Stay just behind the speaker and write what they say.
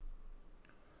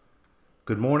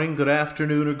Good morning, good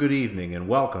afternoon, or good evening, and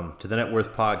welcome to the Net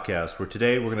Worth Podcast, where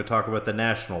today we're going to talk about the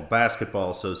National Basketball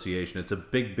Association. It's a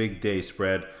big, big day,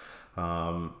 Spread.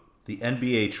 The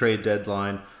NBA trade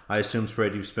deadline. I assume,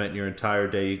 Spread, you've spent your entire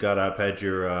day. You got up, had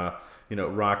your,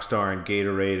 Rockstar and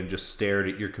Gatorade, and just stared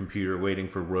at your computer, waiting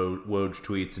for Woj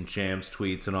tweets and Shams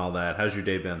tweets and all that. How's your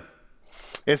day been?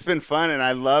 It's been fun, and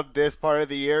I love this part of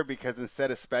the year because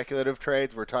instead of speculative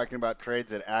trades, we're talking about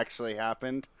trades that actually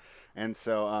happened. And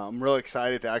so I'm really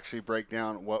excited to actually break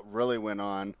down what really went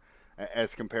on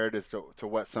as compared to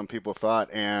what some people thought.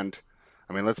 And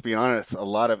I mean, let's be honest, a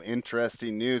lot of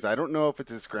interesting news. I don't know if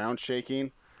it's as ground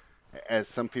shaking as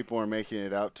some people are making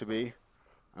it out to be,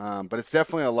 but it's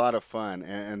definitely a lot of fun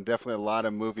and definitely a lot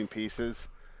of moving pieces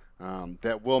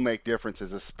that will make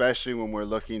differences, especially when we're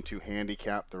looking to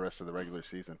handicap the rest of the regular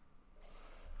season.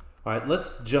 All right,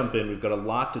 let's jump in. We've got a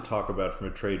lot to talk about from a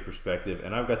trade perspective,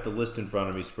 and I've got the list in front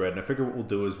of me, Spread. And I figure what we'll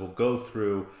do is we'll go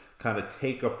through, kind of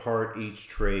take apart each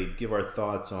trade, give our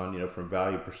thoughts on, from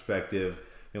value perspective,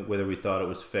 whether we thought it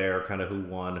was fair, kind of who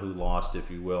won, who lost, if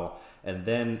you will, and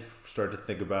then start to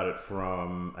think about it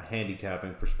from a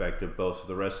handicapping perspective, both for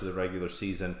the rest of the regular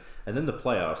season and then the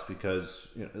playoffs, because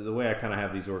the way I kind of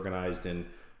have these organized in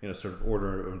sort of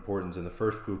order of importance in the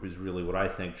first group is really what I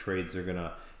think trades are going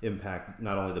to impact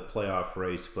not only the playoff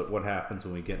race, but what happens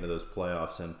when we get into those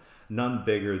playoffs. And none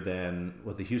bigger than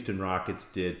what the Houston Rockets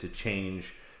did to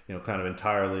change, kind of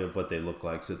entirely of what they look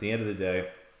like. So at the end of the day,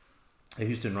 the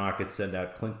Houston Rockets send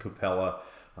out Clint Capella,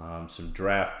 some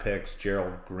draft picks,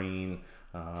 Gerald Green.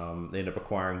 They end up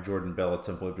acquiring Jordan Bell at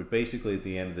some point, but basically at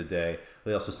the end of the day,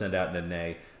 they also send out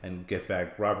Nene and get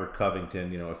back Robert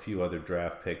Covington, a few other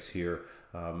draft picks here.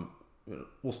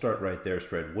 We'll start right there,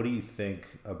 Spread. What do you think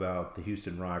about the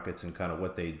Houston Rockets and kind of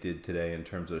what they did today in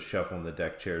terms of shuffling the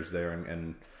deck chairs there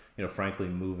and frankly,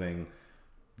 moving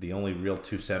the only real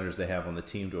two centers they have on the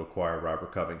team to acquire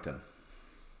Robert Covington?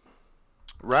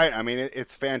 Right. I mean,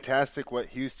 it's fantastic what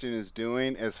Houston is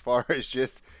doing as far as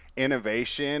just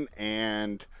innovation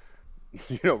and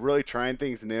really trying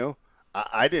things new.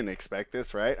 I didn't expect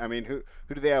this, right? I mean, who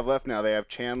do they have left now? They have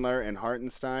Chandler and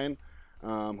Hartenstein,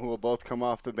 who will both come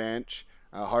off the bench.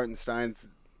 Hartenstein's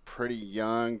pretty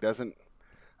young, doesn't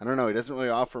I don't know. He doesn't really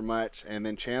offer much, and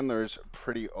then Chandler's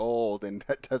pretty old, and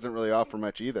that doesn't really offer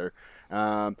much either.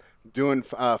 Doing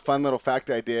a fun little fact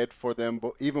I did for them,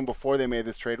 even before they made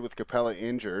this trade with Capella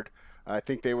injured. I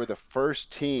think they were the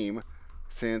first team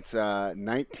since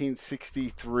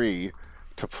 1963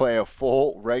 to play a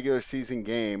full regular season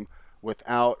game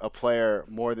without a player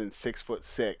more than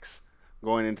 6'6"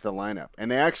 going into the lineup, and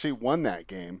they actually won that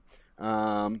game.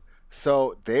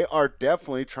 So they are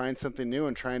definitely trying something new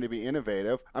and trying to be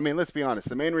innovative. I mean, let's be honest.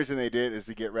 The main reason they did is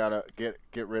to get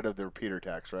rid of the repeater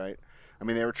tax, right? I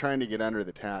mean, they were trying to get under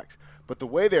the tax, but the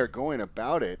way they're going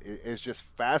about it is just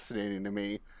fascinating to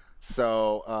me.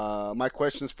 So my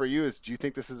questions for you is: do you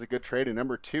think this is a good trade? And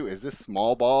number two, is this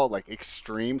small ball, like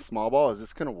extreme small ball, is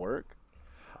this going to work?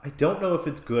 I don't know if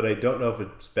it's good. I don't know if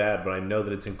it's bad, but I know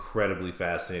that it's incredibly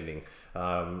fascinating.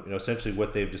 Essentially,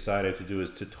 what they've decided to do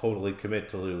is to totally commit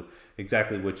to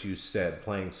exactly what you said,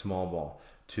 playing small ball,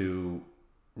 to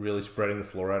really spreading the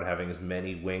floor out, having as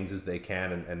many wings as they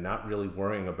can, and not really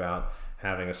worrying about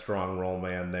having a strong roll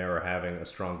man there or having a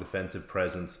strong defensive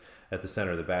presence at the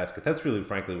center of the basket. That's really,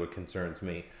 frankly, what concerns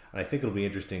me, and I think it'll be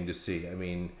interesting to see. I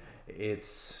mean,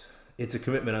 it's a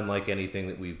commitment unlike anything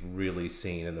that we've really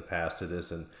seen in the past to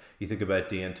this. And you think about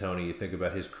D'Antoni, you think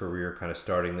about his career kind of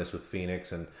starting this with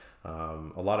Phoenix, and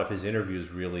a lot of his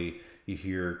interviews really, you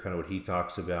hear kind of what he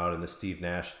talks about and the Steve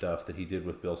Nash stuff that he did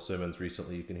with Bill Simmons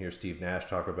recently. You can hear Steve Nash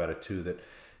talk about it too, that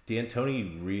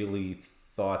D'Antoni really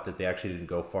thought that they actually didn't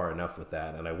go far enough with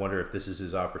that. And I wonder if this is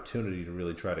his opportunity to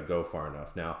really try to go far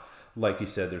enough. Now, like you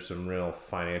said, there's some real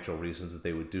financial reasons that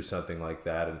they would do something like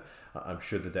that. And I'm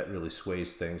sure that that really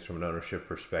sways things from an ownership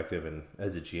perspective. And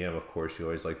as a GM, of course, you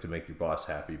always like to make your boss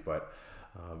happy. But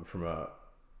from a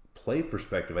play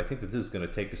perspective, I think that this is going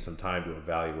to take us some time to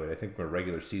evaluate. I think from a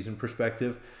regular season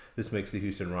perspective, this makes the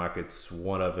Houston Rockets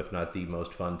one of, if not the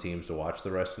most fun teams to watch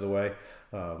the rest of the way.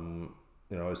 I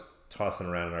was tossing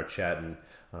around in our chat, and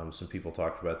some people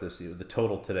talked about this. The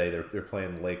total today, they're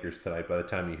playing the Lakers tonight. By the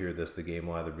time you hear this, the game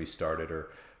will either be started or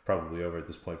probably over at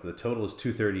this point. But the total is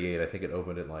 238. I think it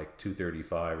opened at like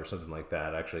 235 or something like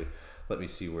that. Actually, let me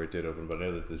see where it did open. But I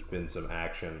know that there's been some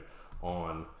action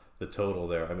on the total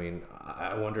there. I mean,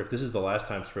 I wonder if this is the last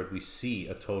time, Spread, we see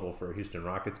a total for a Houston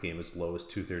Rockets game as low as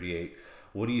 238.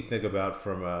 What do you think about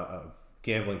from a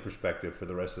gambling perspective for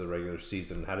the rest of the regular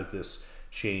season? How does this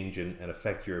change and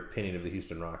affect your opinion of the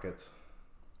Houston Rockets?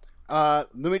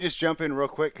 Let me just jump in real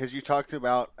quick because you talked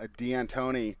about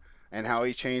D'Antoni and how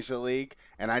he changed the league.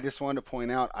 And I just wanted to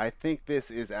point out, I think this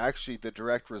is actually the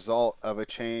direct result of a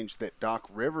change that Doc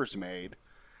Rivers made,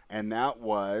 and that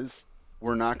was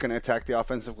we're not going to attack the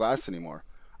offensive glass anymore.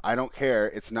 I don't care.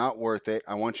 It's not worth it.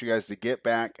 I want you guys to get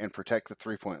back and protect the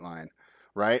 3 point line.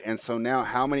 Right. And so now,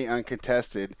 how many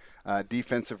uncontested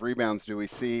defensive rebounds do we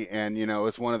see? And,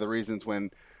 it's one of the reasons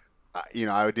when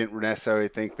I didn't necessarily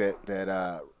think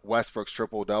that Westbrook's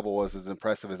triple double was as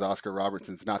impressive as Oscar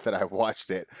Robertson's. Not that I watched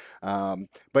it,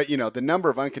 but the number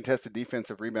of uncontested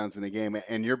defensive rebounds in the game,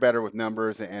 and you're better with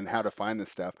numbers and how to find this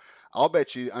stuff. I'll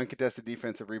bet you uncontested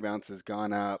defensive rebounds has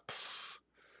gone up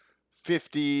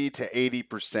 50 to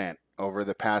 80% over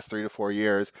the past 3 to 4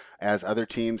 years, as other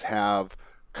teams have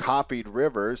copied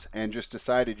Rivers and just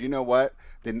decided, you know what,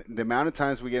 the amount of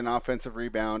times we get an offensive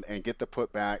rebound and get the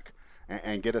putback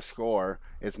and get a score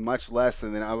is much less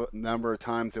than the number of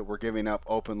times that we're giving up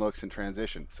open looks in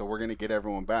transition. So we're going to get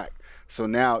everyone back. So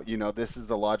now, this is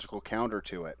the logical counter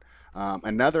to it.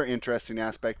 Another interesting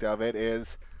aspect of it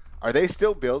is, are they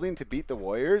still building to beat the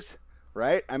Warriors?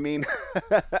 Right? I mean,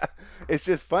 it's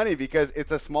just funny because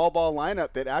it's a small ball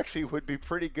lineup that actually would be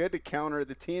pretty good to counter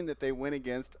the team that they went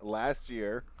against last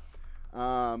year.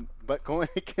 But going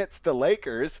against the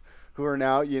Lakers, who are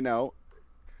now,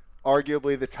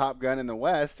 arguably the top gun in the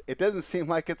West, it doesn't seem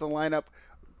like it's a lineup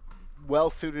well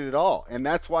suited at all. And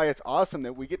that's why it's awesome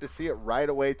that we get to see it right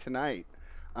away tonight.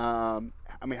 How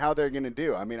they're going to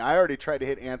do. I already tried to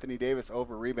hit Anthony Davis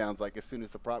over rebounds like as soon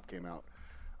as the prop came out.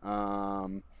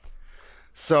 I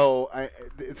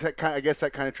guess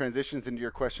that kind of transitions into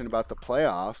your question about the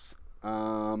playoffs.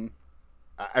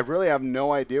 I really have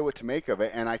no idea what to make of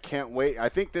it, and I can't wait. I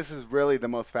think this is really the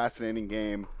most fascinating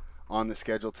game on the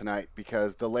schedule tonight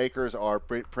because the Lakers are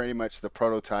pretty much the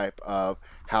prototype of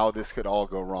how this could all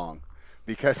go wrong,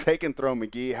 because they can throw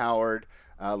McGee, Howard,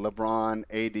 LeBron,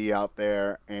 AD out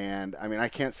there, and I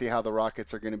can't see how the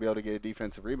Rockets are going to be able to get a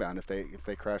defensive rebound if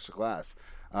they crash the glass.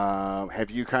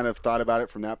 Have you kind of thought about it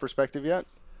from that perspective yet?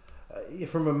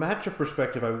 From a matchup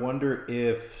perspective, I wonder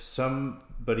if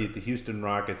somebody at the Houston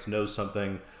Rockets knows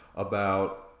something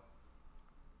about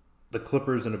the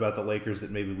Clippers and about the Lakers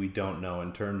that maybe we don't know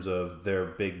in terms of their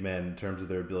big men, in terms of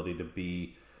their ability to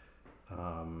be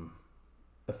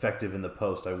effective in the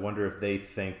post. I wonder if they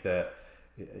think that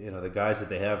the guys that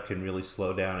they have can really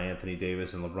slow down Anthony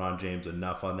Davis and LeBron James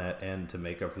enough on that end to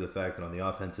make up for the fact that on the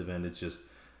offensive end it's just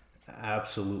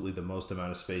absolutely the most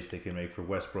amount of space they can make for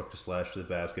Westbrook to slash to the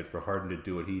basket, for Harden to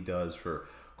do what he does, for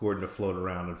Gordon to float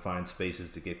around and find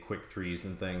spaces to get quick threes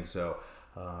and things. So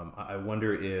I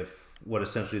wonder if what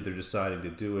essentially they're deciding to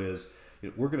do is,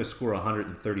 we're going to score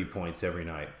 130 points every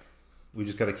night. We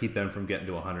just got to keep them from getting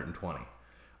to 120.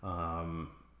 And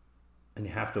you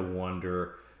have to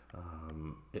wonder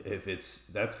if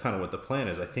that's kind of what the plan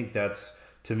is. I think that's,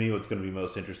 to me, what's going to be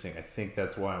most interesting. I think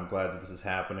that's why I'm glad that this is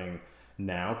happening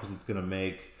now, because it's going to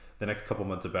make the next couple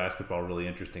months of basketball really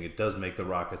interesting. It does make the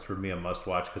Rockets, for me, a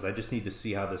must-watch, because I just need to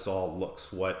see how this all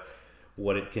looks, what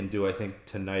it can do. I think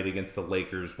tonight against the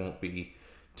Lakers won't be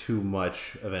too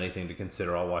much of anything to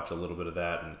consider. I'll watch a little bit of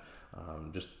that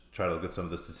and just try to look at some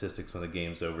of the statistics when the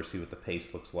game's over, see what the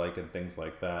pace looks like and things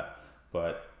like that.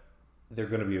 But they're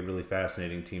going to be a really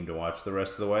fascinating team to watch the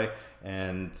rest of the way.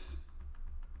 And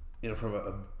from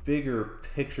a bigger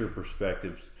picture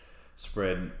perspective,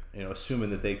 Spread, assuming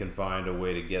that they can find a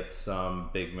way to get some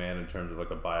big man in terms of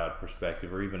like a buyout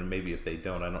perspective, or even maybe if they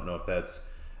don't, I don't know if that's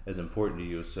as important to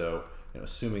you. So,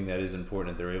 assuming that is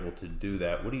important, they're able to do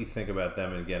that. What do you think about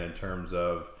them, again, in terms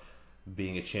of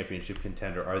being a championship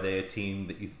contender? Are they a team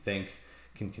that you think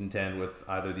can contend with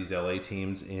either of these LA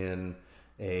teams in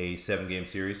a 7-game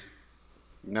series?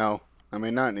 No,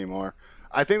 not anymore.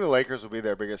 I think the Lakers will be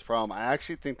their biggest problem. I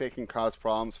actually think they can cause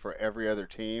problems for every other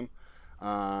team.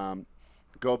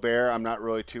 Gobert, I'm not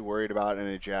really too worried about in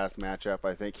a Jazz matchup.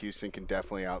 I think Houston can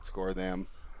definitely outscore them.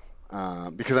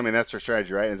 Because, that's their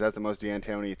strategy, right? Is that the most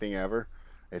D'Antoni thing ever?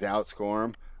 Is to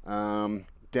outscore them.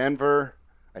 Denver,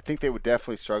 I think they would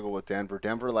definitely struggle with Denver.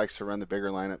 Denver likes to run the bigger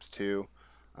lineups, too,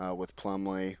 with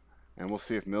Plumlee. And we'll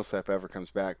see if Millsap ever comes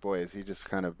back. Boy, has he just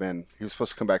kind of been... He was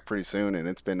supposed to come back pretty soon, and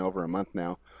it's been over a month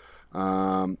now.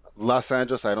 Los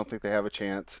Angeles, I don't think they have a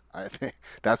chance. I think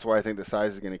that's why I think the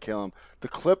size is going to kill them. The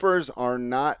Clippers are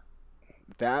not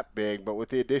that big, but with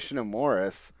the addition of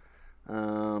Morris,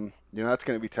 that's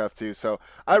going to be tough too. So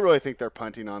I really think they're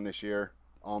punting on this year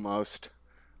almost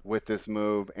with this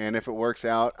move. And if it works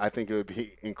out, I think it would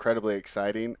be incredibly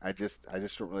exciting. I just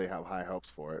don't really have high hopes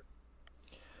for it.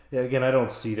 Yeah, again, I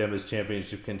don't see them as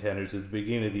championship contenders. At the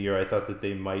beginning of the year, I thought that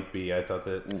they might be. I thought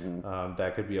that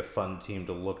that could be a fun team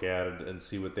to look at and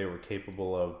see what they were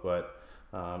capable of. But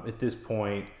at this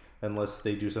point, unless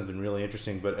they do something really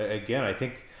interesting. But again, I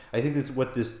think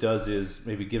what this does is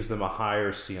maybe gives them a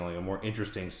higher ceiling, a more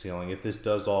interesting ceiling. If this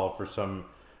does all for some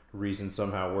reason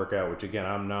somehow work out, which again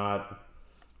I'm not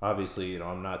obviously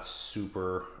I'm not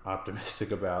super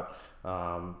optimistic about,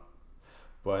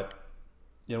 but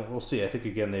we'll see. I think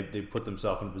again they put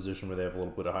themselves in a position where they have a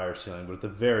little bit of higher ceiling, but at the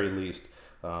very least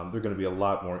they're going to be a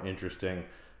lot more interesting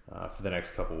for the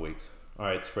next couple weeks. All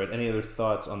right, Spread. Any other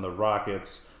thoughts on the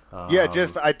Rockets? Yeah,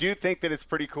 just I do think that it's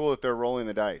pretty cool that they're rolling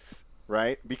the dice,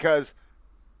 right? Because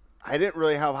I didn't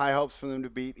really have high hopes for them to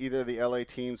beat either of the LA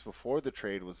teams before the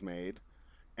trade was made.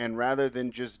 And rather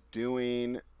than just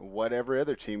doing what every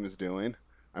other team is doing,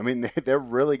 I mean, they're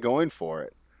really going for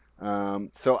it.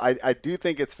 So I do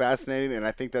think it's fascinating, and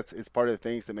I think it's part of the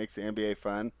things that makes the NBA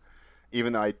fun.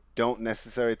 Even though I don't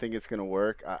necessarily think it's going to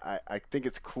work, I think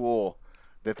it's cool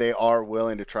that they are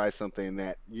willing to try something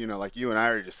that, like you and I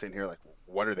are just sitting here like,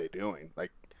 what are they doing?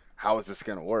 Like, how is this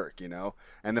going to work,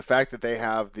 And the fact that they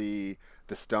have the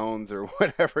stones or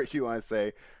whatever you want to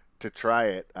say to try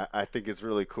it, I think is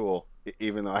really cool,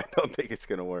 even though I don't think it's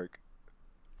going to work.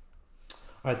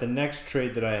 All right, the next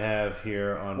trade that I have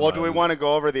here on. Well, do we want to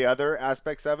go over the other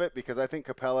aspects of it? Because I think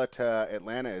Capella to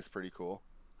Atlanta is pretty cool.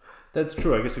 That's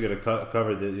true. I guess we got to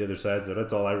cover the other sides of it.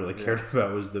 That's all I really cared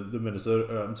about was the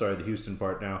Minnesota. The Houston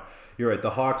part. Now you're right. The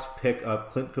Hawks pick up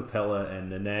Clint Capella and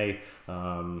Nene.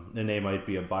 Nene might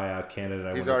be a buyout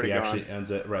candidate. He's wonder if he gone. actually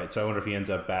ends up right. So I wonder if he ends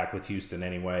up back with Houston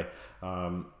anyway.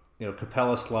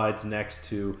 Capella slides next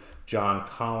to John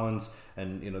Collins,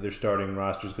 and their starting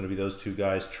roster is going to be those two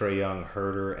guys: Trae Young,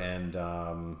 Herter, and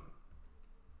I'm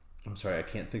sorry, I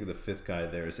can't think of the fifth guy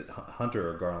there. Is it Hunter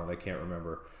or Garland? I can't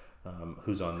remember.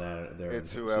 Who's on that there?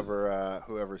 It's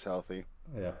whoever's healthy.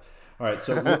 Yeah. All right.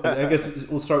 So I guess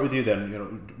we'll start with you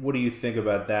then. What do you think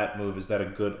about that move? Is that a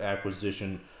good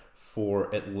acquisition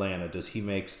for Atlanta? Does he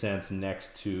make sense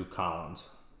next to Collins?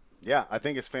 Yeah, I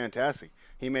think it's fantastic.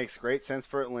 He makes great sense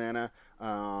for Atlanta.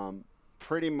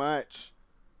 Pretty much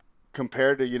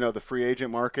compared to the free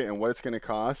agent market and what it's going to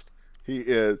cost,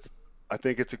 I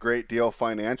think it's a great deal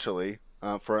financially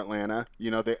for Atlanta.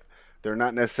 They're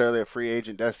not necessarily a free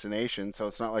agent destination, so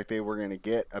it's not like they were going to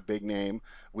get a big name.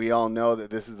 We all know that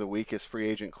this is the weakest free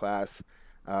agent class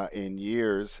in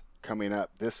years coming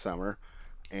up this summer,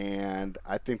 and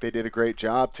I think they did a great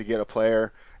job to get a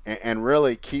player and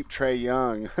really keep Trae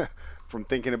Young from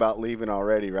thinking about leaving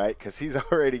already, right? Because he's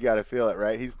already got to feel it,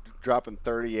 right? He's dropping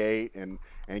 38 and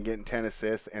getting 10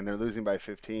 assists, and they're losing by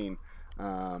 15.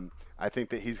 I think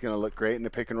that he's going to look great in the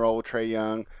pick and roll with Trae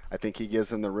Young. I think he gives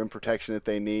them the rim protection that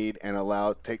they need and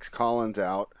takes Collins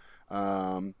out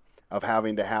of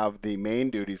having to have the main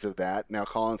duties of that. Now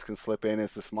Collins can slip in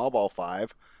as the small ball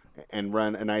five and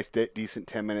run a nice, decent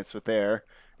 10 minutes with there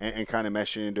and kind of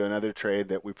mesh it into another trade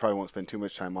that we probably won't spend too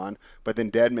much time on. But then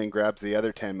Dedmon grabs the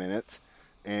other 10 minutes,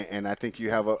 and I think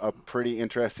you have a pretty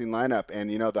interesting lineup.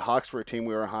 And, the Hawks were a team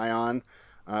we were high on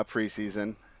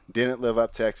preseason. Didn't live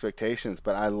up to expectations,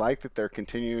 but I like that they're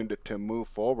continuing to move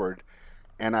forward,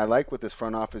 and I like what this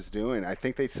front office is doing. I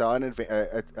think they saw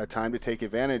a time to take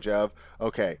advantage of,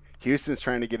 okay, Houston's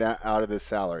trying to get out of this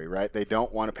salary, right? They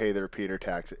don't want to pay the repeater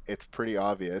tax. It's pretty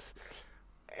obvious.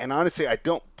 And honestly, I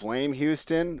don't blame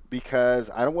Houston because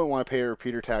I don't want to pay a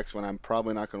repeater tax when I'm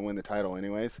probably not going to win the title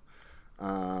anyways.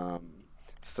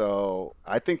 So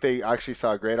I think they actually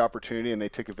saw a great opportunity and they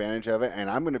took advantage of it, and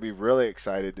I'm going to be really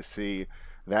excited to see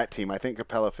that team. I think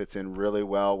Capella fits in really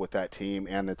well with that team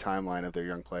and the timeline of their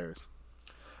young players.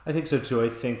 I think so too. I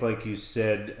think, like you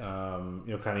said, kind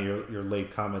of your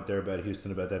late comment there about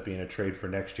Houston, about that being a trade for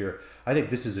next year. I think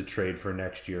this is a trade for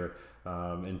next year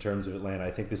in terms of Atlanta. I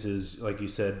think this is, like you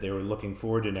said, they were looking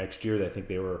forward to next year. I think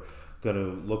they were going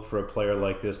to look for a player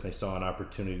like this, and they saw an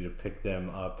opportunity to pick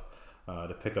them up,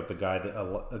 to pick up a guy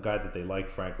that they like,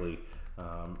 frankly,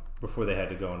 before they had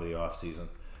to go into the offseason.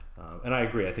 And I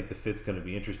agree. I think the fit's going to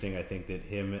be interesting. I think that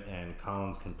him and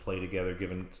Collins can play together,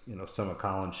 given some of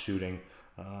Collins' shooting.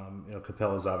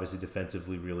 Capella's obviously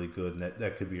defensively really good, and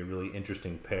that could be a really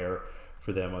interesting pair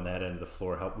for them on that end of the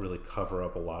floor. Help really cover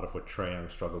up a lot of what Trae Young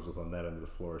struggles with on that end of the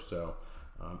floor. So,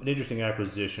 an interesting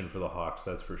acquisition for the Hawks,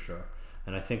 that's for sure.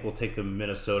 And I think we'll take the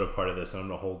Minnesota part of this, and I'm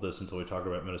going to hold this until we talk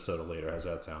about Minnesota later. How's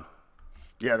that sound?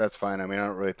 Yeah, that's fine. I mean, I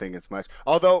don't really think it's much.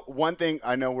 Although, one thing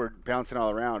I know we're bouncing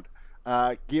all around.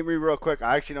 Give me real quick.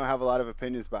 I actually don't have a lot of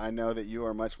opinions, but I know that you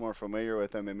are much more familiar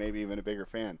with them and maybe even a bigger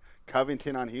fan.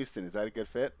 Covington on Houston, is that a good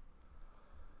fit?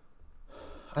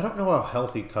 I don't know how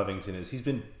healthy Covington is. He's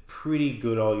been pretty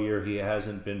good all year. He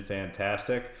hasn't been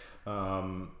fantastic.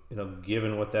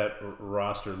 Given what that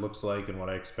roster looks like and what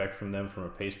I expect from them from a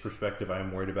pace perspective,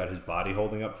 I'm worried about his body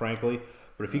holding up, frankly.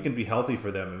 But if he can be healthy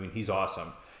for them, I mean, he's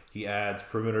awesome. He adds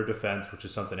perimeter defense, which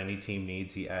is something any team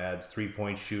needs. He adds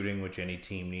 3-point shooting, which any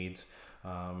team needs.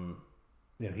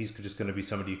 He's just going to be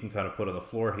somebody you can kind of put on the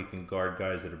floor. He can guard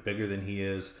guys that are bigger than he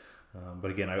is.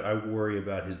 But again, I worry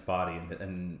about his body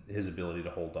and his ability to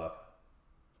hold up.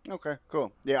 Okay,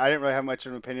 cool. Yeah, I didn't really have much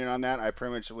of an opinion on that. I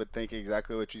pretty much would think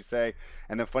exactly what you say.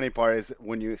 And the funny part is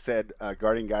when you said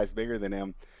guarding guys bigger than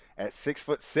him, at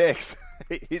 6'6",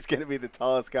 he's going to be the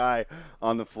tallest guy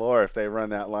on the floor if they run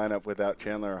that lineup without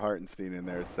Chandler Hartenstein in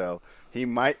there. So he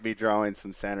might be drawing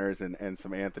some centers and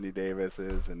some Anthony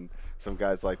Davises and some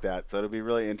guys like that. So it'll be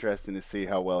really interesting to see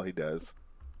how well he does.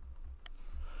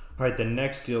 All right, the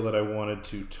next deal that I wanted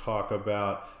to talk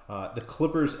about, the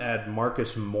Clippers add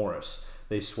Marcus Morris.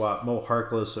 They swap Mo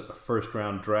Harkless, a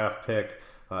first-round draft pick,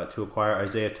 to acquire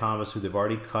Isaiah Thomas, who they've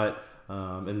already cut.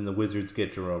 And then the Wizards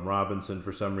get Jerome Robinson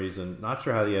for some reason. Not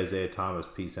sure how the Isaiah Thomas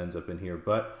piece ends up in here,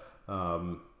 but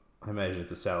I imagine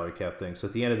it's a salary cap thing. So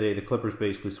at the end of the day, the Clippers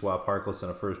basically swap Harkless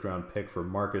and a first-round pick for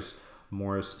Marcus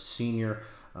Morris Sr.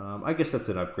 I guess that's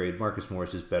an upgrade. Marcus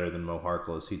Morris is better than Mo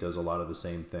Harkless. He does a lot of the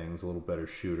same things, a little better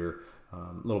shooter,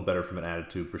 a little better from an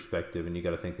attitude perspective, and you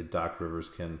got to think that Doc Rivers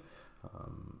can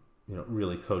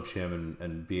really coach him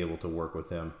and be able to work with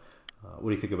him. What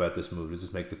do you think about this move? Does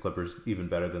this make the Clippers even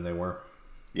better than they were?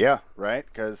 Yeah, right,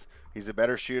 because he's a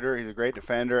better shooter, he's a great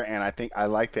defender, and I think I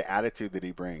like the attitude that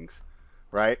he brings,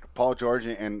 right? Paul George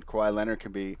and Kawhi Leonard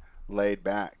can be laid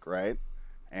back, right?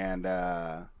 And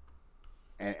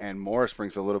Morris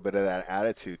brings a little bit of that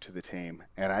attitude to the team,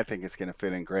 and I think it's going to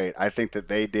fit in great. I think that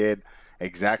they did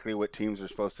exactly what teams are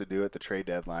supposed to do at the trade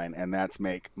deadline, and that's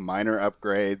make minor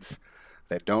upgrades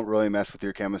that don't really mess with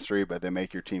your chemistry, but they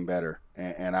make your team better.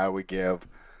 And I would give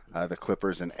the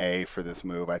Clippers an A for this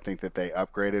move. I think that they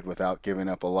upgraded without giving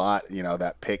up a lot.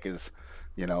 That pick is,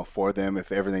 for them,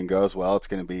 if everything goes well, it's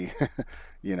going to be,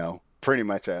 pretty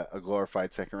much a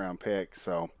glorified second-round pick.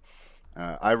 So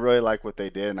I really like what they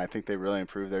did, and I think they really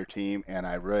improved their team, and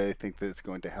I really think that it's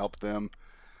going to help them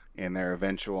in their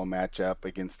eventual matchup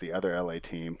against the other LA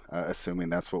team, assuming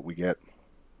that's what we get.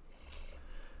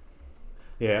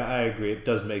 Yeah, I agree. It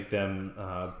does make them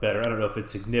better. I don't know if it's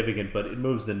significant, but it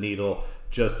moves the needle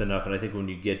just enough. And I think when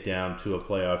you get down to a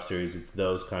playoff series, it's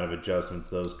those kind of adjustments,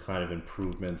 those kind of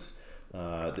improvements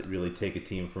that really take a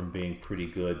team from being pretty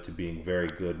good to being very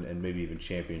good and maybe even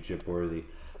championship worthy.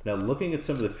 Now, looking at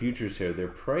some of the futures here, their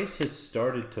price has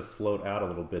started to float out a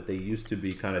little bit. They used to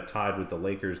be kind of tied with the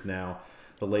Lakers now.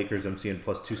 The Lakers, I'm seeing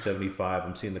plus 275.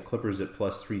 I'm seeing the Clippers at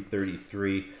plus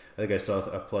 333. I think I saw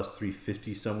a plus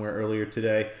 350 somewhere earlier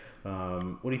today.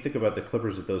 What do you think about the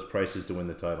Clippers at those prices to win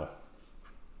the title?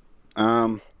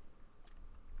 I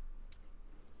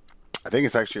think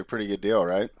it's actually a pretty good deal,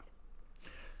 right?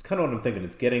 It's kind of what I'm thinking.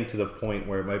 It's getting to the point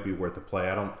where it might be worth a play.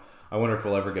 I wonder if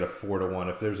we'll ever get a 4-1.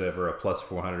 If there's ever a plus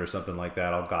 400 or something like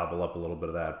that, I'll gobble up a little bit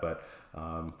of that. But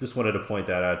just wanted to point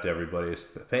that out to everybody.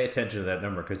 Pay attention to that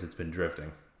number because it's been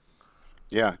drifting.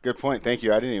 Yeah, good point. Thank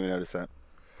you. I didn't even notice that.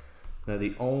 Now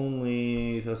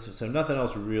so nothing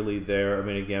else really there. I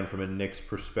mean, again, from a Knicks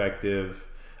perspective,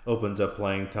 opens up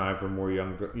playing time for more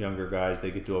younger guys.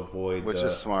 They get to avoid which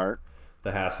is smart.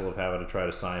 The hassle of having to try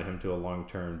to sign him to a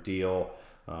long-term deal.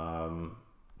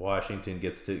 Washington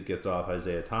gets off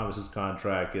Isaiah Thomas's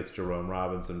contract, gets Jerome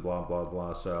Robinson, blah blah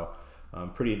blah. So,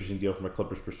 pretty interesting deal from a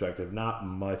Clippers perspective. Not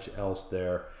much else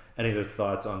there. Any other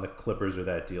thoughts on the Clippers or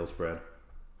that deal spread?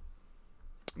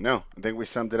 No, I think we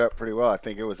summed it up pretty well. I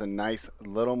think it was a nice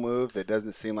little move that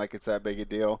doesn't seem like it's that big a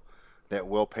deal that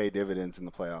will pay dividends in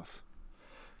the playoffs.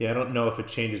 Yeah, I don't know if it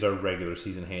changes our regular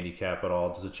season handicap at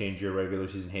all. Does it change your regular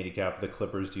season handicap with the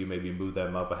Clippers? Do you maybe move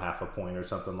them up a half a point or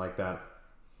something like that?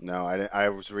 No, I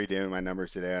was redoing my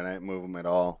numbers today and I didn't move them at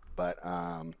all. But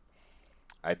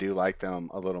I do like them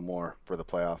a little more for the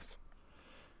playoffs.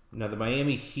 Now, the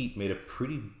Miami Heat made a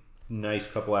pretty nice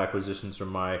couple acquisitions from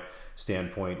my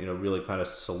standpoint, really kind of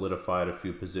solidified a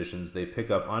few positions. They pick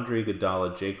up Andre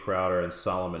Iguodala, Jay Crowder, and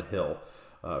Solomon Hill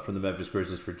from the Memphis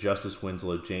Grizzlies for Justice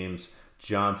Winslow, James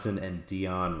Johnson, and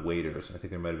Dion Waiters. I think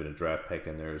there might have been a draft pick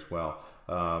in there as well.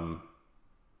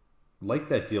 Like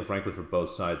that deal, frankly, for both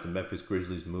sides. The Memphis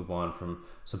Grizzlies move on from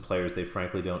some players they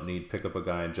frankly don't need. Pick up a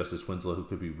guy in Justice Winslow who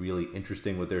could be really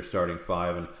interesting with their starting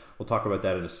five, and we'll talk about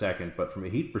that in a second. But from a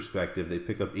Heat perspective, they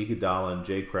pick up Iguodala and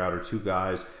Jay Crowder, two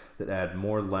guys that add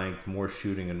more length, more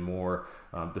shooting, and more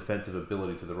defensive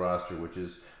ability to the roster, which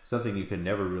is something you can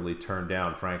never really turn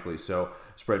down, frankly. So,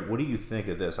 Spread, what do you think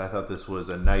of this? I thought this was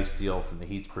a nice deal from the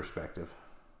Heat's perspective.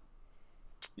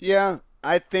 Yeah,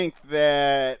 I think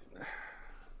that...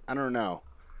 I don't know.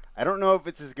 I don't know if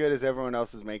it's as good as everyone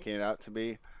else is making it out to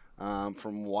be.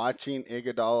 From watching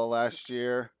Iguodala last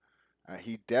year,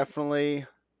 he definitely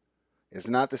is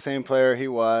not the same player he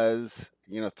was,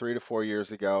 3 to 4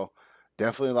 years ago.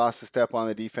 Definitely lost a step on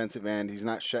the defensive end. He's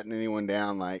not shutting anyone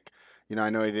down. Like, I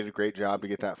know he did a great job to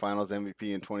get that Finals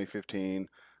MVP in 2015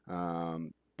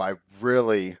 by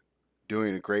really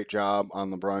doing a great job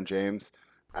on LeBron James.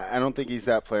 I don't think he's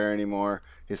that player anymore.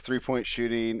 His 3-point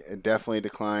shooting definitely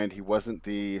declined. He wasn't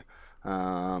the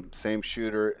same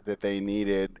shooter that they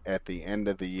needed at the end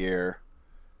of the year.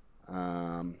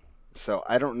 Um, so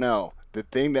I don't know. The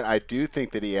thing that I do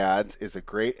think that he adds is a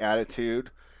great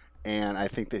attitude, and I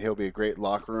think that he'll be a great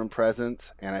locker room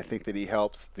presence, and I think that he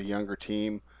helps the younger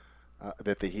team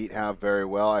that the Heat have very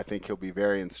well. I think he'll be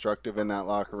very instructive in that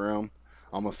locker room,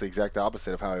 almost the exact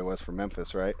opposite of how he was for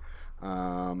Memphis, right?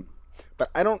 Um,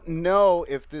 but I don't know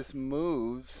if this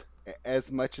moves as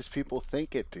much as people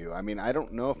think it do. I mean, I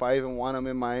don't know if I even want him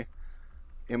in my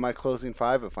closing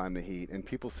five if I'm the Heat, and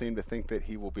people seem to think that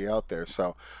he will be out there.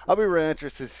 So I'll be really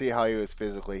interested to see how he was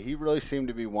physically. He really seemed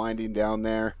to be winding down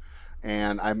there,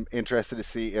 and I'm interested to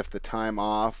see if the time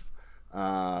off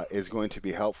is going to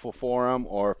be helpful for him,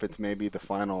 or if it's maybe the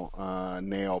final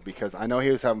nail. Because I know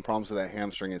he was having problems with that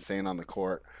hamstring and staying on the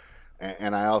court,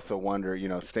 and I also wonder,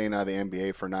 staying out of the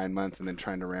NBA for 9 months and then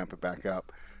trying to ramp it back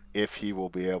up, if he will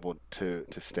be able to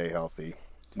stay healthy.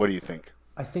 What do you think?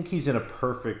 I think he's in a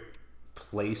perfect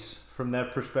place from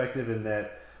that perspective, in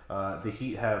that the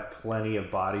Heat have plenty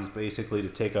of bodies basically to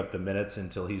take up the minutes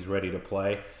until he's ready to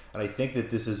play. And I think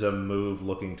that this is a move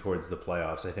looking towards the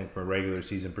playoffs. I think from a regular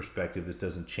season perspective, this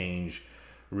doesn't change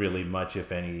really much,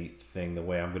 if anything, the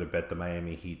way I'm going to bet the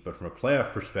Miami Heat. But from a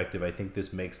playoff perspective, I think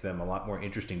this makes them a lot more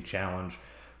interesting challenge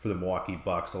for the Milwaukee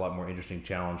Bucks, a lot more interesting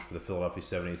challenge for the Philadelphia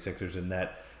 76ers, in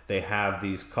that they have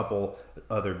these couple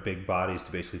other big bodies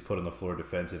to basically put on the floor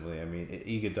defensively. I mean,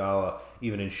 Iguodala,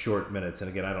 even in short minutes, and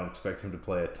again, I don't expect him to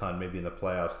play a ton. Maybe in the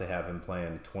playoffs they have him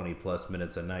playing 20-plus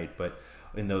minutes a night, but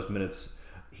in those minutes,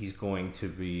 he's going to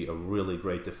be a really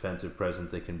great defensive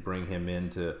presence. They can bring him in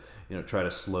to, try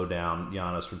to slow down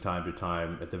Giannis from time to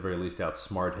time, at the very least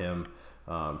outsmart him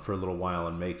for a little while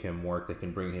and make him work. They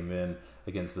can bring him in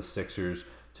against the Sixers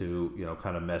to,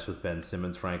 kind of mess with Ben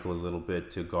Simmons, frankly, a little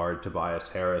bit, to guard Tobias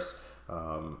Harris,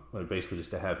 basically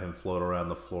just to have him float around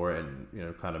the floor and,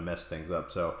 kind of mess things up.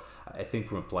 So I think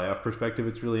from a playoff perspective,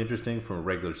 it's really interesting. From a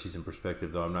regular season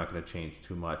perspective, though, I'm not going to change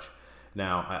too much.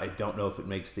 Now, I don't know if it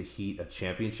makes the Heat a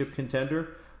championship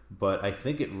contender, but I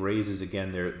think it raises,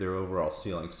 again, their overall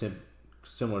ceiling.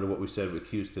 Similar to what we said with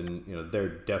Houston, they're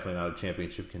definitely not a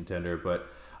championship contender, but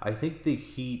I think the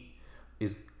Heat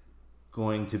is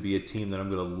going to be a team that I'm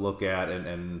going to look at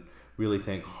and really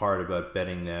think hard about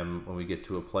betting them when we get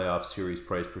to a playoff series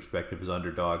price perspective as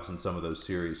underdogs in some of those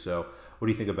series. So what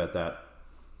do you think about that?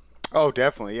 Oh,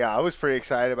 definitely. Yeah, I was pretty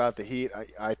excited about the Heat.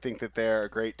 I think that they're a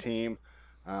great team.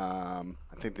 I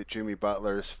think that Jimmy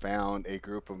Butler's found a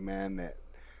group of men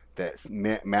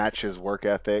that match his work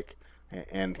ethic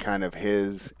and kind of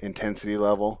his intensity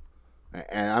level.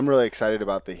 And I'm really excited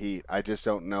about the Heat. I just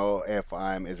don't know if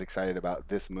I'm as excited about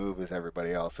this move as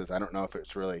everybody else is. I don't know if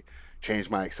it's really changed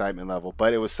my excitement level,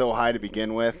 but it was so high to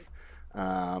begin with.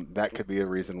 That could be a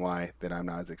reason why that I'm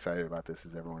not as excited about this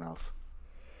as everyone else.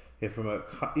 Yeah, from a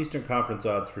Eastern Conference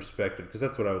odds perspective, because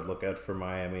that's what I would look at for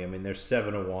Miami. I mean, they're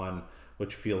 7-1,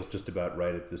 which feels just about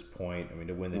right at this point. I mean,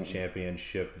 to win the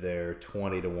championship, they're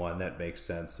 20-1. That makes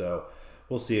sense. So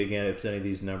we'll see again if any of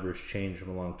these numbers change from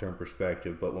a long-term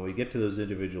perspective. But when we get to those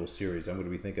individual series, I'm going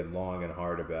to be thinking long and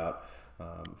hard about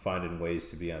finding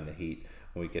ways to be on the Heat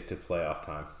when we get to playoff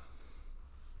time.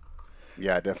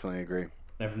 Yeah, I definitely agree.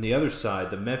 And from the other side,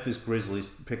 the Memphis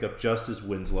Grizzlies pick up Justice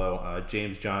Winslow.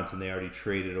 James Johnson, they already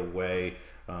traded away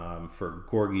for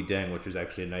Gorgie Deng, which is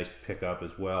actually a nice pickup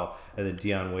as well. And then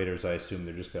Dion Waiters, I assume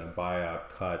they're just going to buy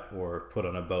out, cut, or put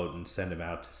on a boat and send him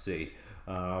out to sea.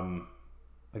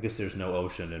 I guess there's no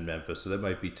ocean in Memphis, so that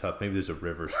might be tough. Maybe there's a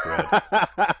river spread.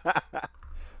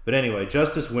 But anyway,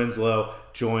 Justice Winslow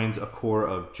joins a core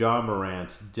of Ja Morant,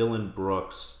 Dylan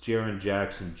Brooks, Jaren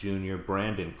Jackson Jr.,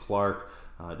 Brandon Clark,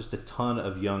 just a ton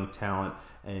of young talent.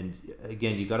 And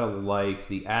again, you got to like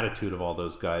the attitude of all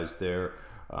those guys. They're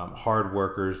hard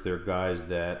workers. They're guys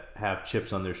that have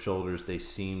chips on their shoulders. They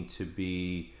seem to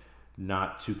be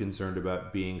not too concerned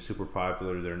about being super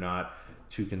popular. They're not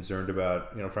too concerned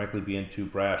about, frankly, being too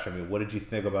brash. I mean, what did you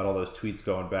think about all those tweets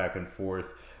going back and forth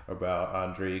about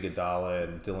Andre Iguodala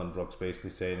and Dylan Brooks basically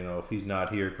saying, if he's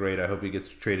not here, great, I hope he gets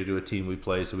traded to a team we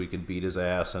play so we can beat his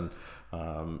ass, and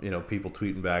people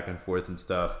tweeting back and forth and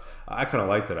stuff. I kind of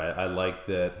like that. I like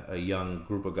that a young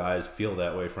group of guys feel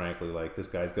that way, frankly, like this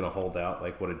guy's going to hold out,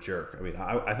 like what a jerk. I mean,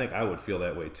 I think I would feel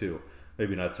that way too.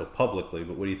 maybe not so publicly,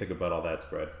 but what do you think about all that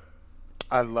spread?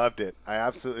 I loved it. I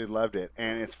absolutely loved it.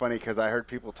 And it's funny because I heard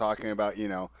people talking about,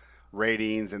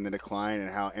 ratings and the decline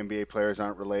and how NBA players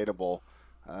aren't relatable.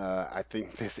 I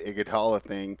think this Iguodala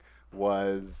thing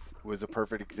was a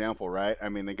perfect example, right? I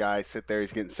mean, the guy sit there,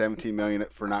 he's getting 17 million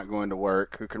for not going to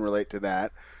work. Who can relate to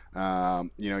that?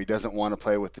 He doesn't want to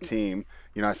play with the team.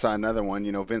 I saw another one.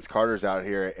 Vince Carter's out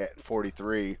here at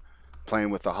 43 playing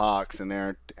with the Hawks, and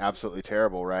they're absolutely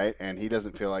terrible, right? And he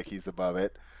doesn't feel like he's above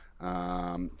it.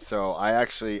 So I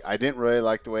didn't really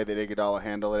like the way that Iguodala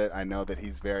handled it. I know that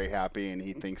he's very happy and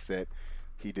he thinks that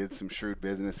he did some shrewd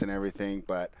business and everything,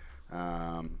 but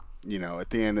at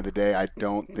the end of the day, I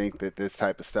don't think that this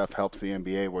type of stuff helps the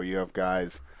NBA where you have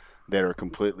guys that are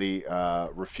completely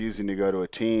refusing to go to a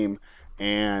team.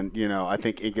 And, I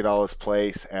think Iguodala's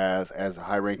place as a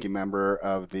high-ranking member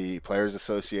of the Players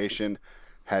Association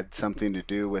had something to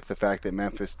do with the fact that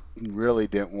Memphis really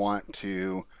didn't want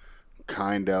to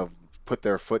kind of put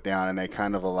their foot down, and they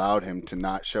kind of allowed him to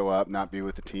not show up, not be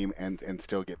with the team, and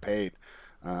still get paid.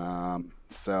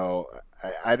 So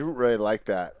I didn't really like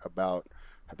that about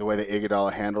the way that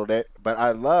Iguodala handled it, but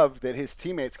I love that his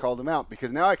teammates called him out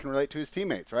because now I can relate to his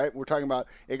teammates, right? We're talking about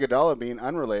Iguodala being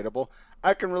unrelatable.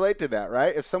 I can relate to that,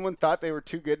 right? If someone thought they were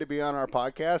too good to be on our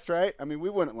podcast, right? I mean, we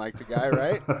wouldn't like the guy,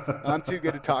 right? I'm too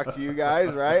good to talk to you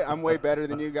guys, right? I'm way better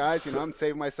than you guys. I'm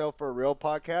saving myself for a real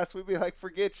podcast. We'd be like,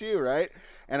 forget you, right?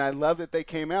 And I love that they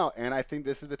came out, and I think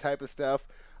this is the type of stuff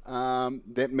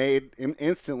that made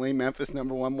instantly Memphis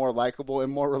number one more likable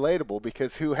and more relatable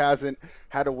because who hasn't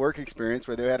had a work experience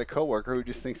where they had a coworker who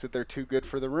just thinks that they're too good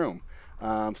for the room?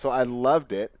 So I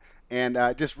loved it. And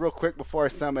just real quick before I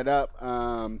sum it up,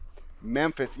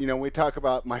 Memphis, we talk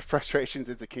about my frustrations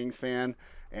as a Kings fan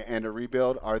and a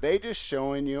rebuild. Are they just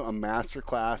showing you a master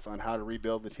class on how to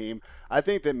rebuild the team? I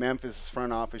think that Memphis'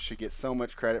 front office should get so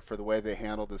much credit for the way they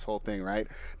handled this whole thing, right?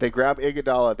 They grab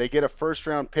Iguodala. They get a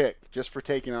first-round pick just for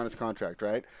taking on his contract,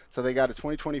 right? So they got a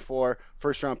 2024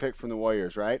 first-round pick from the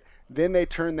Warriors, right? Then they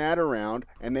turn that around,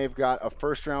 and they've got a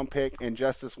first-round pick in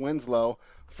Justice Winslow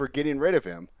for getting rid of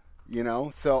him,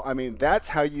 So, I mean, that's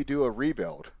how you do a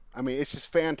rebuild. I mean, it's just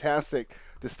fantastic,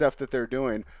 the stuff that they're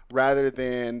doing, rather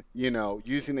than,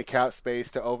 using the cap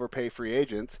space to overpay free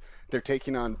agents. They're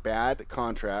taking on bad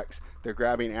contracts, they're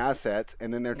grabbing assets,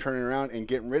 and then they're turning around and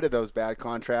getting rid of those bad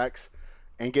contracts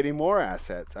and getting more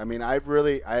assets. I mean, I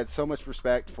had so much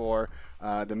respect for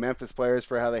the Memphis players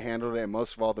for how they handled it, and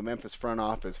most of all, the Memphis front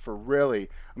office for really,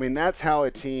 I mean, that's how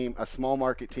a small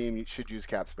market team should use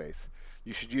cap space.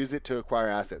 You should use it to acquire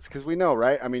assets because we know,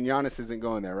 right? I mean, Giannis isn't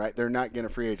going there, right? They're not getting a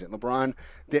free agent. LeBron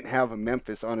didn't have a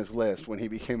Memphis on his list when he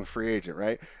became a free agent,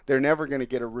 right? They're never going to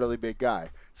get a really big guy.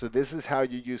 So this is how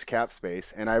you use cap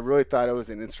space. And I really thought it was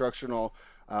an instructional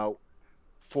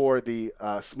for the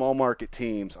small market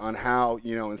teams on how,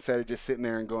 instead of just sitting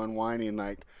there and going whining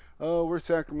like, oh, we're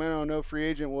Sacramento, no free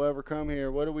agent will ever come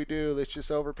here. What do we do? Let's just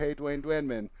overpay Dwayne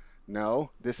Dedmon. No,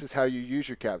 this is how you use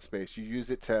your cap space. You use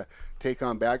it to take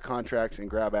on bad contracts and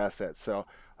grab assets. So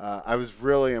I was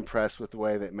really impressed with the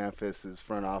way that Memphis's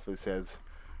front office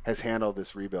has handled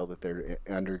this rebuild that they're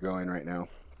undergoing right now.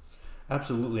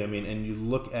 Absolutely. I mean, and you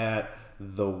look at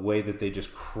the way that they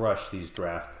just crush these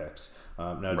draft picks.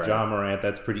 Now, right. Ja Morant,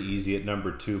 that's pretty easy at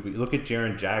number 2. But you look at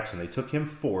Jaren Jackson. They took him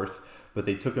 4th, but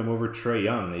they took him over Trae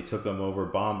Young. They took him over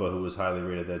Bamba, who was highly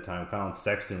rated at that time. Colin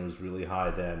Sexton was really high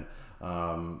then.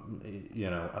 Trae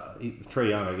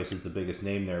Young, I guess, is the biggest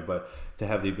name there, but to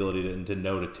have the ability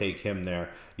to take him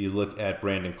there. You look at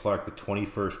Brandon Clark, the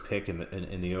 21st pick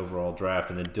in the overall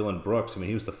draft, and then Dillon Brooks. I mean,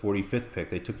 he was the 45th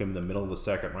pick. They took him in the middle of the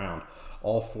second round.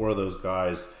 All 4 of those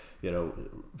guys,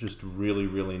 just really,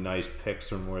 really nice picks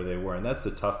from where they were, and that's the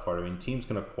tough part. I mean, teams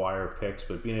can acquire picks,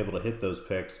 but being able to hit those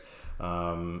picks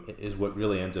is what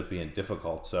really ends up being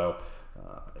difficult. So.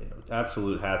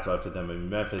 Absolute hats off to them. I mean,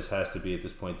 Memphis has to be at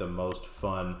this point the most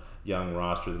fun young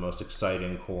roster, the most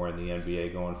exciting core in the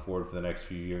NBA going forward for the next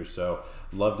few years. So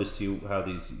love to see how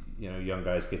these young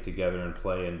guys get together and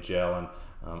play and gel, and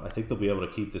I think they'll be able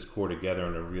to keep this core together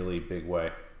in a really big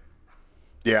way.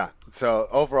 Yeah. So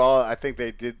overall, I think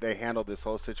they handled this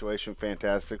whole situation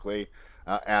fantastically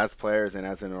as players and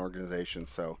as an organization.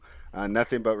 So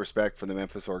nothing but respect for the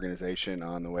Memphis organization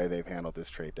on the way they've handled this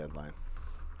trade deadline.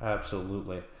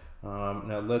 Absolutely.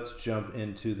 Now let's jump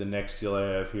into the next deal I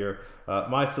have here.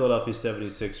 My Philadelphia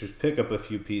 76ers pick up a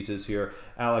few pieces here.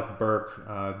 Alec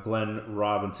Burke, Glenn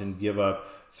Robinson give up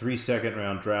 3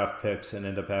 second-round draft picks and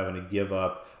end up having to give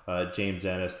up James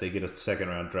Ennis. They get a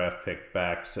second-round draft pick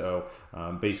back. So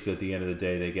basically at the end of the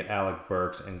day, they get Alec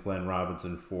Burks and Glenn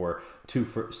Robinson for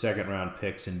 2 second-round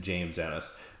picks and James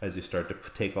Ennis as you start to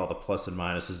take all the plus and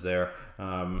minuses there.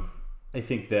 I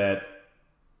think that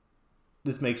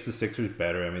this makes the Sixers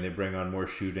better. I mean, they bring on more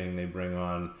shooting. They bring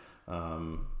on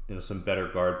some better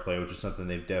guard play, which is something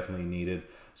they've definitely needed.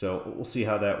 So we'll see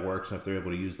how that works and if they're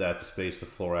able to use that to space the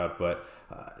floor out. But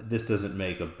this doesn't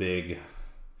make a big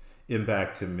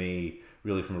impact to me,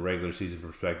 really, from a regular season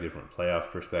perspective, from a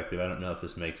playoff perspective. I don't know if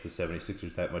this makes the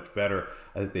 76ers that much better.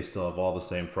 I think they still have all the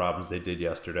same problems they did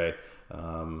yesterday.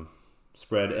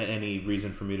 Spread, any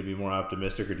reason for me to be more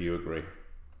optimistic, or do you agree?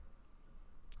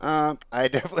 I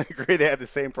definitely agree. They had the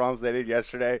same problems they did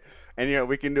yesterday. And,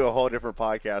 we can do a whole different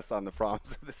podcast on the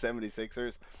problems of the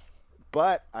 76ers.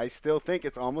 But I still think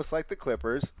it's almost like the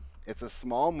Clippers. It's a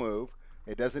small move.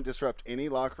 It doesn't disrupt any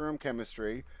locker room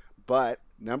chemistry. But,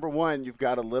 number one, you've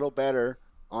got a little better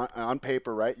on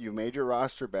paper, right? You made your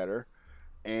roster better.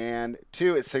 And,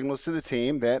 two, it signals to the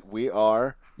team that we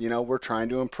are, we're trying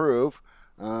to improve.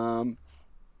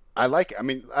 I like it. I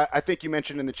mean, I think you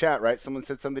mentioned in the chat, right? Someone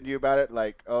said something to you about it,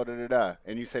 like, oh, da-da-da.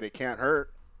 And you said it can't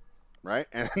hurt, right?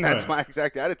 And that's my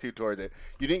exact attitude towards it.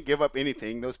 You didn't give up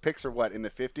anything. Those picks are, in the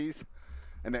 50s?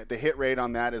 And the hit rate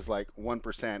on that is like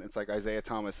 1%. It's like Isaiah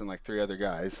Thomas and like 3 other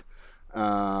guys.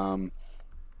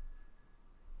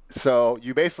 So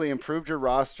you basically improved your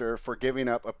roster for giving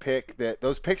up a pick that –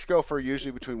 those picks go for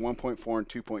usually between 1.4 and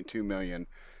 2.2 million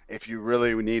if you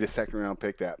really need a second-round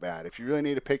pick that bad. If you really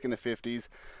need a pick in the 50s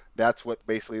 – that's what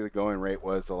basically the going rate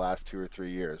was the last 2 or 3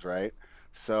 years, right?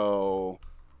 So,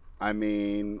 I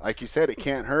mean, like you said, it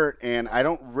can't hurt. And I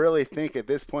don't really think at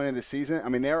this point in the season, I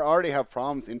mean, they already have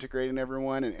problems integrating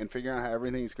everyone and figuring out how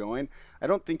everything's going. I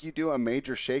don't think you do a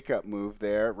major shakeup move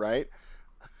there, right?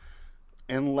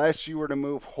 Unless you were to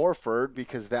move Horford,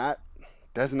 because that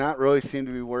does not really seem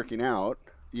to be working out,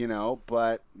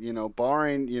 But,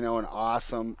 barring, an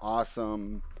awesome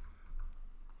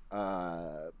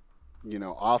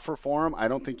offer for him, I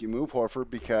don't think you move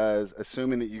Horford, because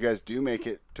assuming that you guys do make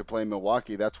it to play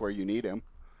Milwaukee, that's where you need him.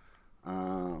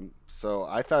 So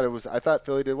I thought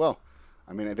Philly did well.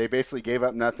 I mean, they basically gave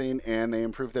up nothing and they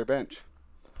improved their bench.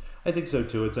 I think so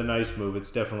too. It's a nice move.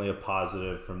 It's definitely a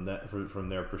positive from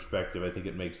their perspective. I think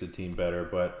it makes the team better,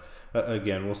 but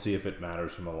again, we'll see if it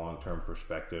matters from a long-term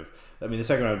perspective. I mean, the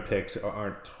second-round picks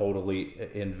aren't totally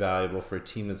invaluable for a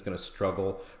team that's going to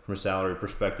struggle from a salary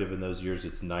perspective in those years.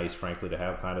 It's nice, frankly, to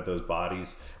have kind of those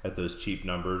bodies at those cheap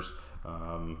numbers.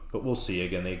 But we'll see.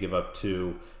 Again, they give up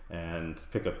 2 and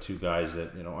pick up 2 guys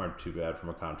that aren't too bad from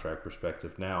a contract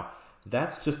perspective. Now,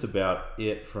 that's just about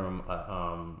it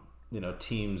from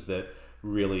teams that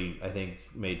really, I think,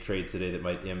 made trades today that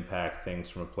might impact things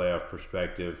from a playoff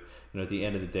perspective. At the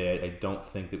end of the day, I don't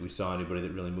think that we saw anybody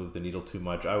that really moved the needle too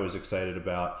much. I was excited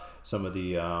about some of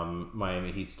the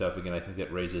Miami Heat stuff. Again, I think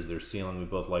that raises their ceiling. We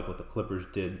both like what the Clippers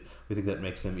did. We think that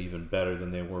makes them even better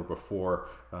than they were before.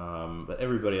 But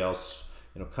everybody else,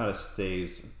 kind of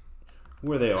stays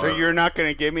where they are. So you're not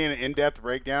going to give me an in-depth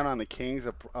breakdown on the Kings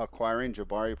acquiring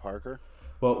Jabari Parker?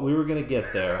 Well, we were going to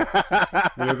get there.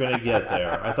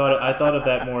 I thought of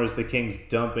that more as the Kings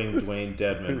dumping Dwayne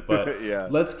Dedmon. But yeah.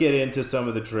 Let's get into some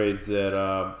of the trades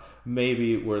that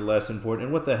maybe were less important.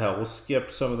 And what the hell? We'll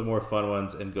skip some of the more fun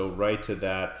ones and go right to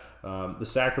that. The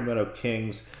Sacramento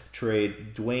Kings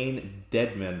trade Dwayne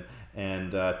Dedmon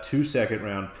and 2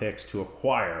 second-round picks to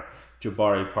acquire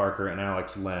Jabari Parker and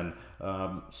Alex Len.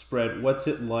 Spread, what's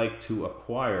it like to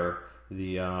acquire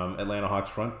the Atlanta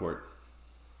Hawks front court?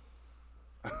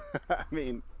 I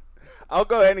mean, I'll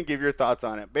go ahead and give your thoughts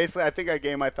on it. Basically, I think I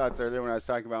gave my thoughts earlier when I was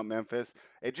talking about Memphis.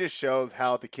 It just shows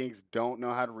how the Kings don't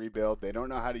know how to rebuild. They don't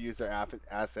know how to use their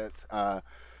assets,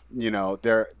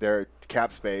 their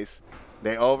cap space.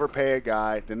 They overpay a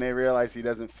guy, then they realize he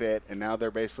doesn't fit, and now they're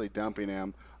basically dumping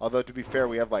him. Although, to be fair,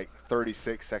 we have like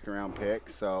 36 second-round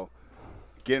picks, so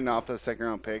getting off those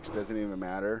second-round picks doesn't even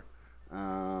matter.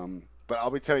 But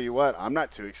I'll tell you what, I'm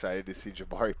not too excited to see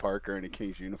Jabari Parker in a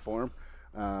Kings uniform.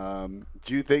 Do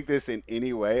you think this in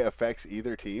any way affects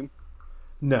either team?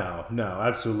 No,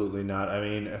 absolutely not. I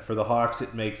mean, for the Hawks,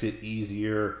 it makes it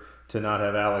easier to not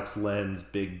have Alex Len's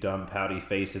big, dumb, pouty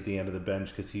face at the end of the bench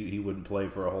because he wouldn't play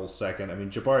for a whole second. I mean,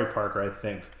 Jabari Parker, I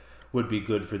think, would be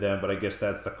good for them. But I guess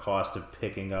that's the cost of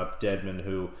picking up Dedmon,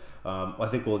 who I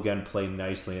think will again play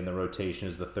nicely in the rotation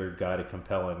as the third guy to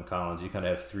Capella and Collins. You kind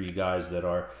of have three guys that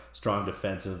are strong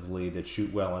defensively, that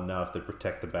shoot well enough, that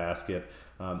protect the basket.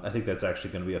 I think that's actually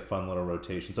going to be a fun little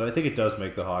rotation. So I think it does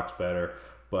make the Hawks better,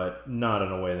 but not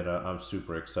in a way that I'm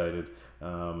super excited.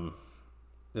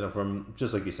 From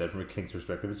just like you said, from a Kings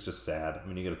perspective, it's just sad. I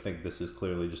mean, you got to think this is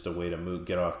clearly just a way to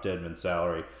get off Dedmon's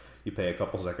salary. You pay a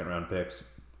couple second round picks,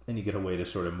 and you get a way to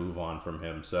sort of move on from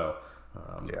him. So,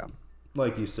 Yeah.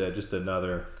 like you said, just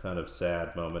another kind of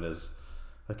sad moment as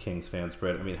a Kings fan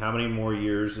spread. I mean, how many more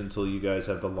years until you guys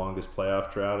have the longest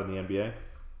playoff drought in the NBA?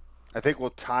 I think we'll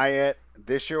tie it.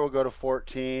 This year we'll go to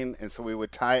 14, and so we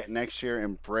would tie it next year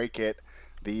and break it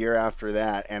the year after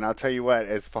that. And I'll tell you what,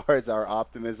 as far as our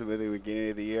optimism at the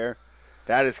beginning of the year,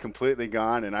 that is completely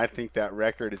gone, and I think that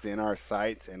record is in our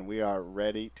sights, and we are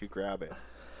ready to grab it.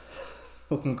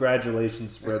 Well,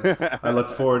 congratulations, Spread. I look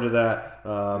forward to that.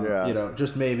 Yeah.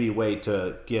 Just maybe wait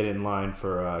to get in line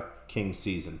for King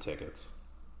season tickets.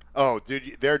 Oh,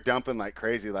 dude, they're dumping like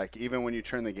crazy. Like, even when you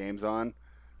turn the games on,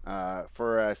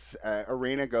 for us,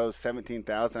 arena goes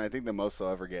 17,000. I think the most they'll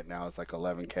ever get now is like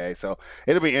 11K. So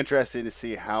it'll be interesting to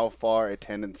see how far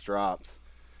attendance drops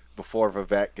before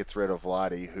Vivek gets rid of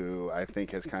Vlade, who I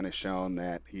think has kind of shown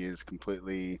that he is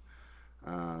completely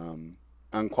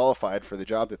unqualified for the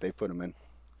job that they put him in.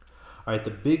 All right,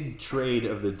 the big trade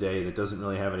of the day that doesn't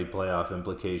really have any playoff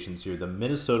implications here. The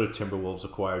Minnesota Timberwolves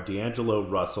acquired D'Angelo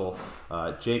Russell,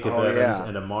 Jacob Evans,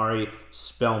 and Amari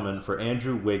Spellman for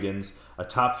Andrew Wiggins, a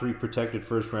top 3 protected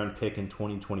first-round pick in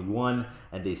 2021,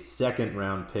 and a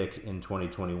second-round pick in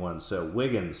 2021. So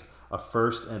Wiggins, a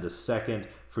first and a second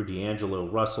for D'Angelo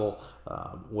Russell.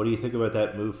 What do you think about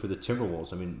that move for the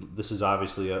Timberwolves? I mean, this is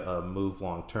obviously a move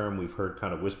long-term. We've heard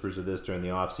kind of whispers of this during the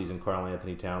offseason. Karl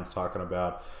Anthony Towns talking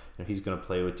about he's going to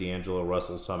play with D'Angelo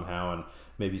Russell somehow and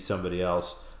maybe somebody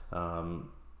else.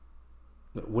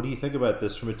 What do you think about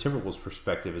this from a Timberwolves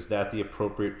perspective? Is that the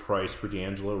appropriate price for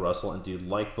D'Angelo Russell, and do you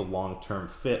like the long-term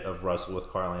fit of Russell with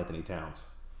Karl Anthony Towns?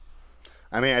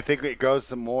 I mean, I think it goes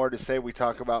to more to say we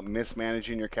talk about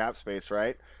mismanaging your cap space,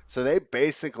 right? So they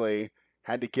basically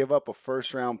had to give up a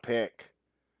first-round pick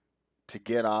to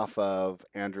get off of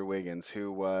Andrew Wiggins,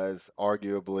 who was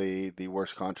arguably the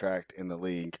worst contract in the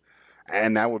league.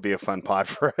 And that would be a fun pod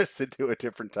for us to do a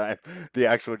different time, the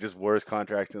actual just worst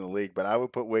contracts in the league. But I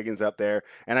would put Wiggins up there,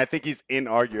 and I think he's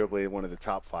inarguably one of the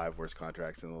top 5 worst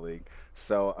contracts in the league.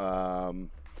 So,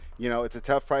 it's a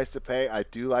tough price to pay. I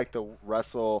do like the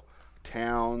Russell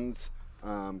Towns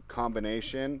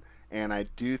combination, and I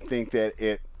do think that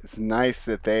it's nice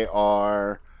that they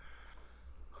are,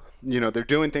 they're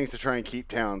doing things to try and keep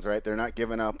Towns, right? They're not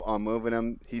giving up on moving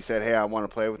him. He said, hey, I want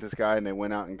to play with this guy, and they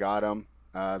went out and got him.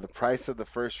 The price of the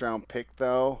first-round pick,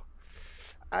 though,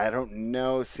 I don't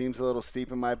know. Seems a little steep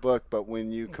in my book, but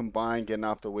when you combine getting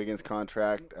off the Wiggins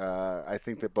contract, I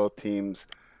think that both teams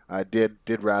did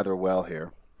rather well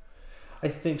here. I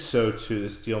think so, too.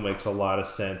 This deal makes a lot of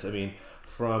sense. I mean,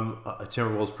 from a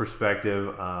Timberwolves perspective,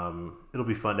 it'll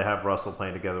be fun to have Russell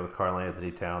playing together with Karl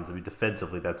Anthony Towns. I mean,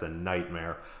 defensively, that's a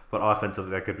nightmare. But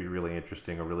offensively, that could be really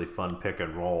interesting, a really fun pick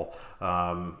and roll.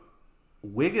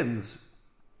 Wiggins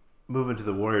moving to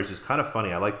the Warriors is kind of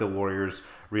funny. I like the Warriors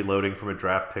reloading from a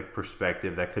draft pick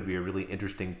perspective. That could be a really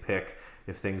interesting pick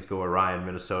if things go awry in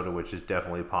Minnesota, which is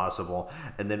definitely possible.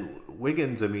 And then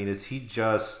Wiggins, I mean, is he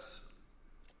just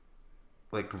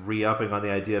like re-upping on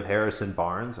the idea of Harrison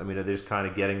Barnes? I mean, are they just kind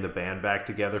of getting the band back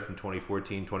together from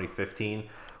 2014, 2015,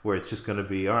 where it's just going to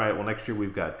be, all right, well, next year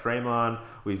we've got Draymond,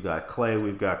 we've got Clay,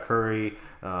 we've got Curry.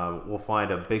 We'll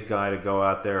find a big guy to go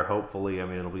out there, hopefully. I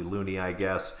mean, it'll be Looney, I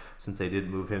guess, since they did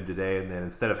move him today. And then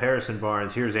instead of Harrison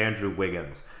Barnes, here's Andrew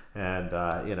Wiggins. And,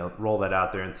 roll that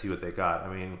out there and see what they got.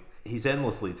 I mean, he's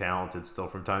endlessly talented still.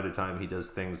 From time to time, he does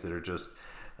things that are just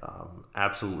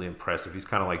absolutely impressive. He's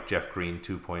kind of like Jeff Green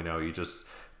 2.0. You just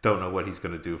don't know what he's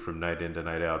going to do from night in to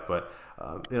night out. But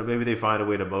maybe they find a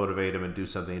way to motivate him and do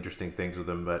something interesting things with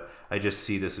him. But I just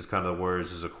see this as kind of the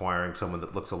Warriors as acquiring someone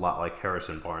that looks a lot like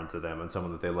Harrison Barnes to them, and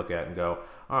someone that they look at and go,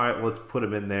 all right, well, let's put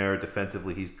him in there.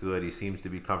 Defensively, he's good. He seems to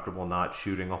be comfortable not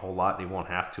shooting a whole lot, and he won't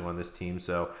have to on this team.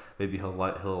 So maybe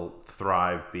he'll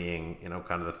thrive being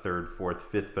kind of the third, fourth,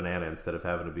 fifth banana instead of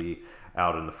having to be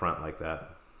out in the front like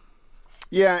that.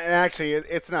 Yeah, and actually,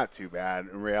 it's not too bad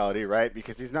in reality, right?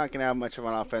 Because he's not going to have much of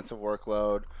an offensive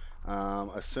workload.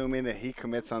 Assuming that he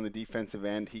commits on the defensive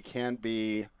end, he can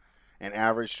be an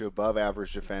average to above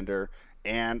average defender.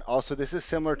 And also, this is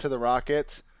similar to the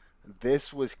Rockets.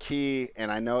 This was key,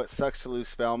 and I know it sucks to lose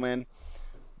Spellman,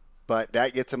 but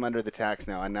that gets him under the tax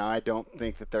now. And now I don't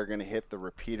think that they're going to hit the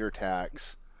repeater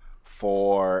tax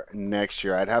for next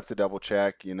year. I'd have to double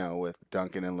check, with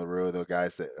Duncan and LaRue, the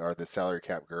guys that are the salary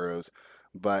cap gurus.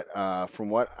 But from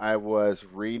what I was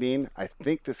reading, I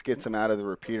think this gets them out of the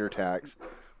repeater tax,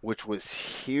 which was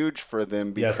huge for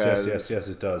them Yes, yes, because, yes, yes,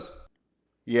 it does.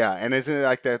 yeah, and isn't it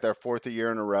like that their fourth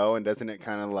year in a row, and doesn't it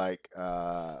kind of like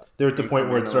They're at the point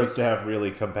where it incrementally? starts to have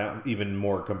really even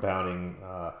more compounding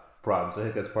problems. I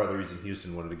think that's part of the reason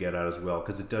Houston wanted to get out as well,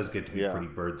 because it does get to be Yeah. pretty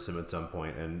burdensome at some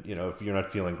point. And if you're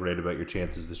not feeling great about your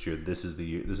chances this year, this is the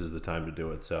year, this is the time to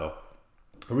do it. So,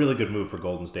 a really good move for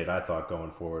Golden State, I thought,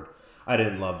 going forward. I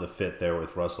didn't love the fit there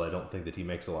with Russell. I don't think that he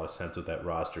makes a lot of sense with that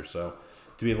roster. So,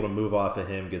 to be able to move off of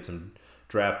him, get some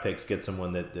draft picks, get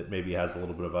someone that maybe has a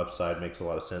little bit of upside makes a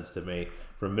lot of sense to me.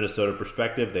 From a Minnesota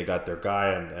perspective, they got their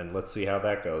guy, and let's see how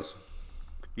that goes.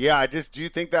 Yeah, I just do you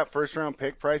think that first round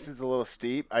pick price is a little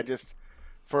steep? I just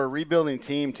for a rebuilding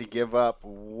team to give up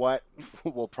what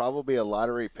will probably be a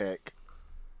lottery pick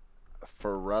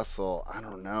for Russell, I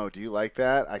don't know. Do you like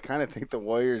that? I kind of think the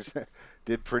Warriors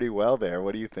did pretty well there.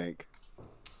 What do you think?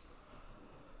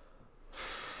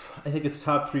 I think it's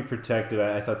top three protected.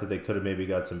 I thought that they could have maybe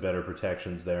got some better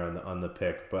protections there on the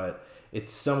pick, but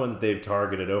it's someone that they've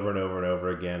targeted over and over and over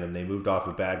again, and they moved off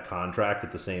a bad contract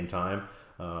at the same time.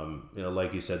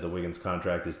 Like you said, the Wiggins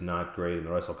contract is not great, and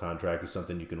the Russell contract is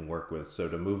something you can work with. So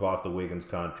to move off the Wiggins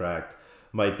contract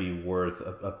might be worth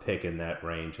a pick in that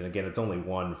range. And again, it's only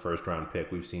one first round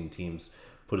pick. We've seen teams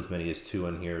put as many as two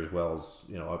in here, as well as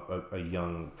a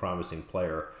young, promising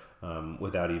player.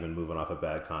 Without even moving off a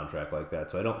bad contract like that.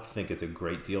 So I don't think it's a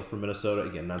great deal for Minnesota.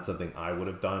 Again, not something I would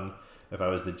have done if I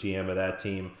was the GM of that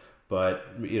team.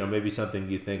 But maybe something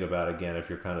you think about again if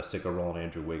you're kind of sick of rolling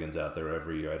Andrew Wiggins out there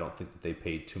every year. I don't think that they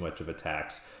paid too much of a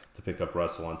tax to pick up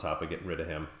Russell on top of getting rid of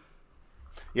him.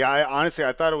 Yeah, I honestly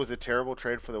I thought it was a terrible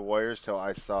trade for the Warriors till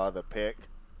I saw the pick,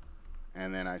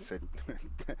 and then I said,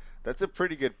 "That's a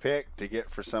pretty good pick to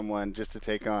get for someone just to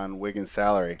take on Wiggins'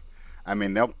 salary." I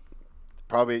mean, they'll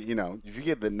probably, if you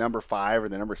get the number 5 or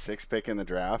the number 6 pick in the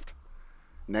draft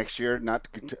next year, not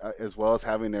as well as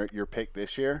having your pick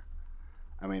this year,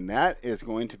 I mean, that is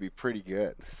going to be pretty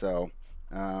good. So,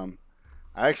 I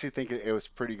actually think it was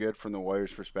pretty good from the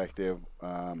Warriors' perspective,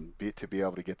 to be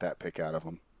able to get that pick out of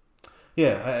them.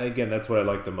 Yeah, again, that's what I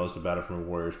like the most about it from a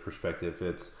Warriors perspective.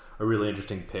 It's a really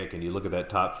interesting pick, and you look at that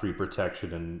top three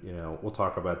protection, and we'll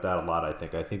talk about that a lot.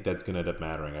 I think that's going to end up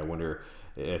mattering. I wonder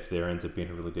if there ends up being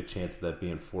a really good chance of that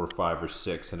being 4, 5, or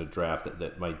 6 in a draft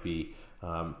that might be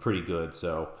pretty good.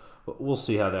 So we'll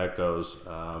see how that goes.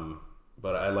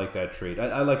 But I like that trade.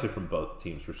 I liked it from both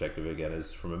teams' perspective. Again,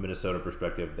 as from a Minnesota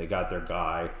perspective, they got their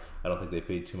guy. I don't think they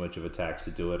paid too much of a tax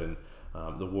to do it, and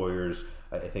the Warriors,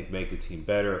 I think, make the team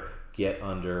better, get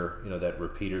under that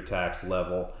repeater tax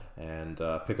level, and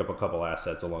pick up a couple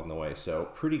assets along the way. So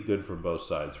pretty good from both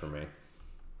sides for me.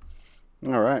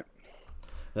 All right.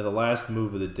 Now the last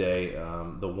move of the day,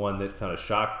 the one that kind of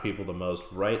shocked people the most,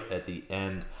 right at the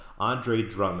end, Andre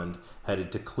Drummond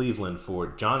headed to Cleveland for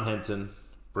John Henson,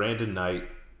 Brandon Knight,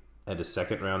 and a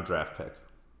second round draft pick.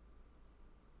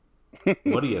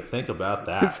 What do you think about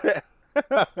that?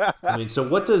 I mean, so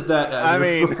what does that? I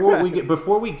mean,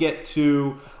 Before we get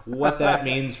to what that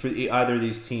means for either of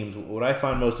these teams, what I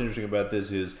find most interesting about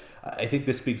this is I think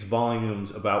this speaks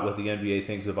volumes about what the NBA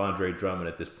thinks of Andre Drummond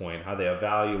at this point, how they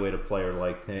evaluate a player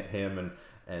like him,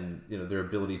 and their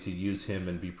ability to use him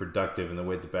and be productive in the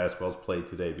way that basketball's played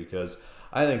today. Because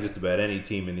I think just about any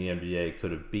team in the NBA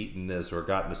could have beaten this or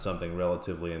gotten to something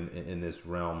relatively in this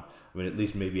realm. I mean, at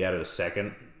least maybe added a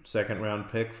second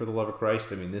round pick for the love of Christ.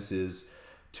 I mean, this is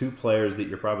two players that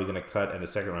you're probably going to cut and a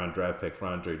second round draft pick for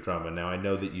Andre Drummond. Now, I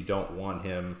know that you don't want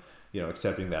him,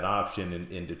 accepting that option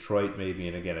in Detroit maybe,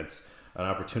 and again, it's an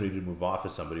opportunity to move off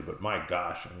of somebody, but my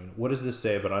gosh, I mean, what does this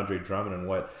say about Andre Drummond and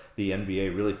what the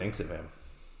NBA really thinks of him?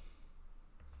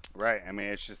 right. I mean,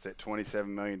 it's just at $27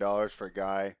 million for a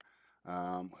guy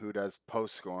who does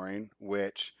post scoring,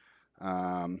 which,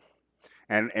 and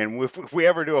if we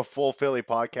ever do a full Philly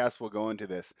podcast, we'll go into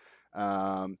this.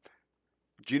 Um,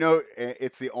 do you know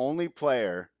it's the only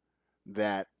player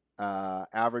that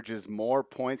averages more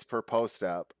points per post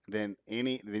up than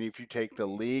if you take the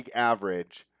league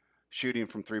average shooting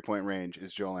from 3 point range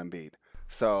is Joel Embiid.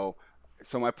 So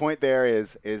my point there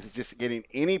is just getting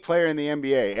any player in the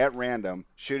NBA at random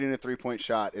shooting a 3 point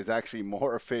shot is actually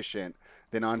more efficient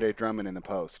than Andre Drummond in the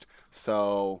post.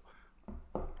 So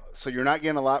you're not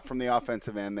getting a lot from the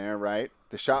offensive end there, right?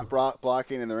 The shot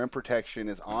blocking and the rim protection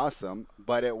is awesome,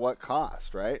 but at what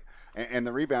cost, right? And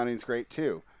the rebounding is great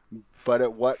too, but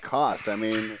at what cost? I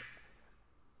mean,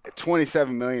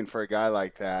 27 million for a guy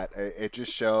like that, it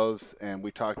just shows, and we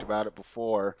talked about it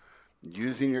before,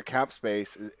 using your cap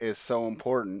space is so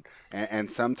important. And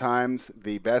sometimes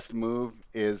the best move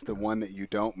is the one that you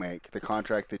don't make, the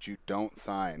contract that you don't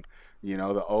sign,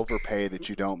 the overpay that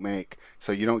you don't make.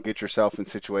 So you don't get yourself in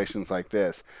situations like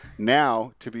this.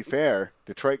 Now, to be fair,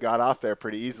 Detroit got off there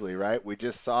pretty easily, right? We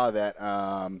just saw that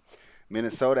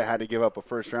Minnesota had to give up a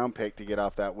first round pick to get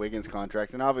off that Wiggins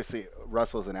contract. And obviously,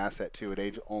 Russell's an asset too at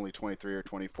age only 23 or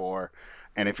 24.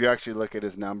 And if you actually look at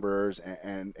his numbers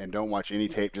and don't watch any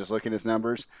tape, just look at his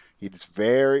numbers, he's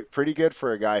pretty good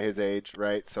for a guy his age,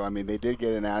 right? So, I mean, they did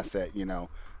get an asset,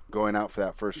 going out for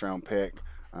that first round pick.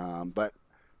 But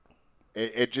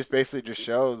it just basically just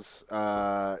shows,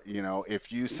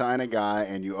 if you sign a guy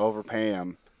and you overpay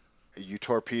him, you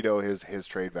torpedo his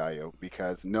trade value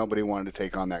because nobody wanted to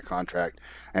take on that contract,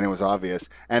 and it was obvious.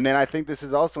 And then I think this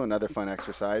is also another fun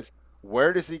exercise.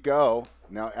 Where does he go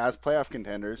now as playoff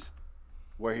contenders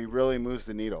where he really moves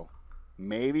the needle?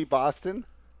 Maybe Boston?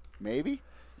 Maybe?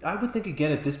 I would think,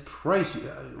 again, at this price,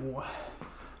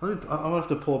 I'll have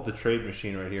to pull up the trade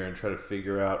machine right here and try to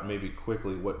figure out maybe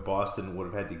quickly what Boston would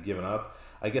have had to give up.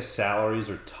 I guess salaries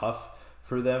are tough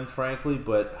for them, frankly,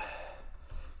 but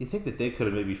you think that they could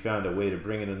have maybe found a way to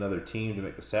bring in another team to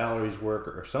make the salaries work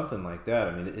or something like that.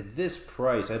 I mean, at this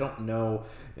price, I don't know,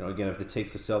 again, if it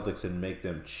takes the Celtics and make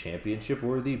them championship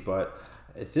worthy, but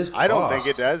at this cost, I don't think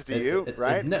it does, do you?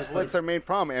 Right? What's their main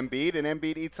problem?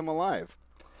 Embiid eats them alive.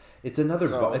 It's another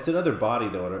body,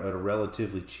 though, at a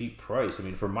relatively cheap price. I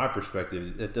mean, from my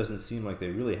perspective, it doesn't seem like they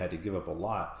really had to give up a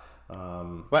lot.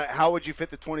 But how would you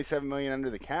fit the $27 million under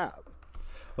the cap?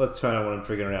 That's kind of what I'm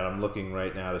figuring out. I'm looking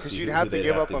right now to see. Because you'd have to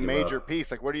give up a major piece.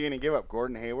 Like, what are you going to give up?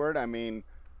 Gordon Hayward? I mean,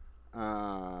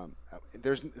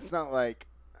 it's not like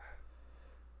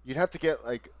you'd have to get,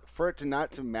 like, for it to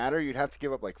not to matter, you'd have to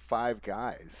give up like 5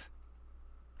 guys.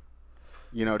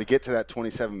 To get to that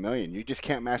 $27 million. You just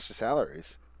can't match the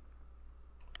salaries.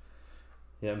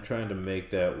 Yeah, I'm trying to make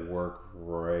that work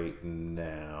right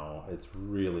now. It's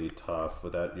really tough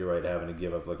without, you're right, having to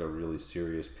give up like a really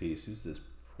serious piece. Who's this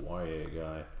Poirier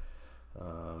guy?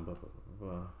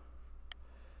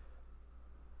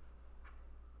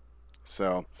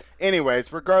 So,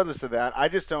 anyways, regardless of that, I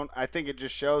think it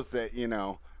just shows that,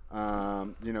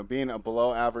 being a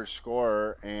below average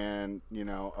scorer and,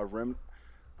 a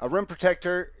rim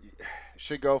protector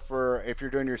should go for, if you're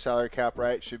doing your salary cap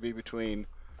right, should be between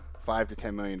 $5 to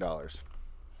 $10 million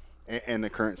in the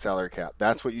current salary cap.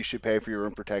 That's what you should pay for your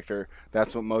rim protector.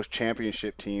 That's what most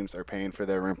championship teams are paying for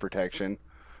their rim protection,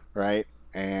 right?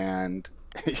 And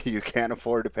you can't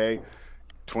afford to pay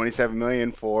 $27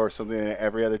 million for something that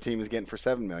every other team is getting for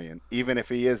 $7 million, even if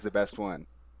he is the best one.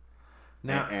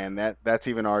 Now, and that's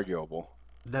even arguable.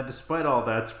 Now, despite all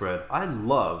that spread, I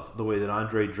love the way that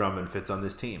Andre Drummond fits on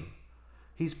this team.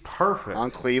 He's perfect. On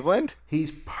Cleveland?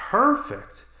 He's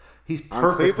perfect. He's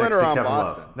perfect next to Kevin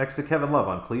Love. Next to Kevin Love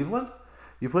on Cleveland?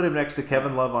 You put him next to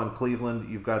Kevin Love on Cleveland,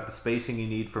 you've got the spacing you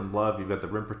need from Love, you've got the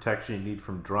rim protection you need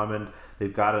from Drummond.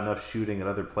 They've got enough shooting at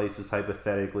other places,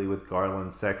 hypothetically, with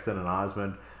Garland, Sexton, and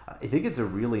Osmond. I think it's a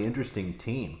really interesting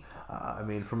team. I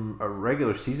mean, from a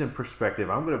regular season perspective,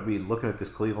 I'm going to be looking at this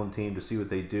Cleveland team to see what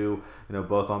they do,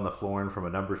 both on the floor and from a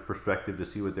numbers perspective to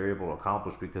see what they're able to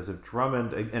accomplish. Because if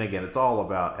Drummond, and again, it's all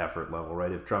about effort level,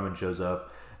 right? If Drummond shows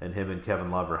up and him and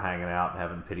Kevin Love are hanging out and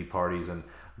having pity parties and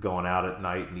going out at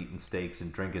night and eating steaks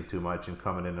and drinking too much and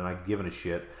coming in and not giving a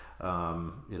shit,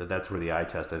 that's where the eye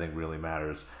test, I think, really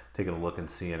matters. Taking a look and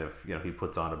seeing if he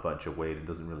puts on a bunch of weight and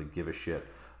doesn't really give a shit.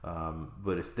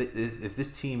 But if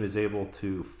this team is able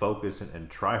to focus and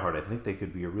try hard, I think they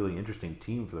could be a really interesting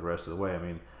team for the rest of the way. I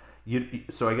mean,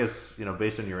 so I guess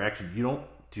based on your action,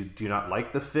 do you not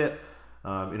like the fit?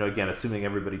 Again, assuming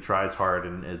everybody tries hard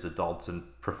and is adults and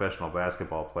professional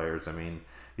basketball players. I mean,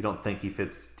 you don't think he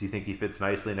fits? Do you think he fits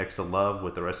nicely next to Love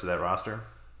with the rest of that roster?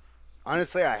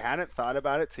 Honestly, I hadn't thought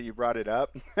about it till you brought it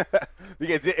up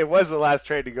because it was the last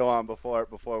trade to go on before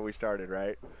we started,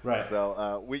 right? Right.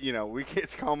 So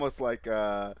it's almost like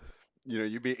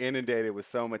you'd be inundated with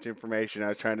so much information. I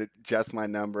was trying to adjust my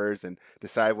numbers and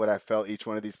decide what I felt each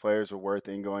one of these players were worth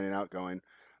ingoing and outgoing.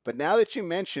 But now that you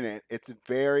mention it, it's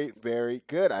very, very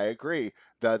good. I agree.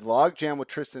 The logjam with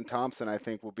Tristan Thompson, I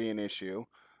think, will be an issue.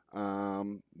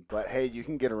 But hey, you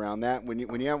can get around that when you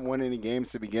haven't won any games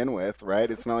to begin with, right?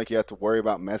 It's not like you have to worry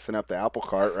about messing up the apple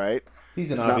cart, right?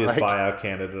 He's an obvious buyout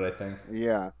candidate, I think.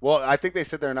 Yeah. Well, I think they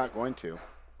said they're not going to.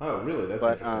 Oh, really?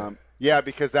 That's interesting. Yeah,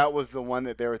 because that was the one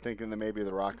that they were thinking that maybe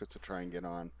the Rockets would try and get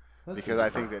on. Because I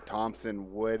think that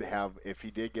Thompson would have, if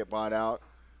he did get bought out,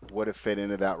 would have fit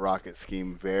into that Rocket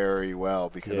scheme very well.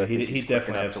 Because I think he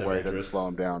definitely has to some where interest. It doesn't slow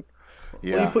him down. Well,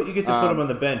 Yeah. you get to put him on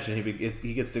the bench, and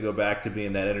he gets to go back to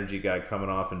being that energy guy coming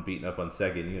off and beating up on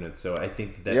second unit. So I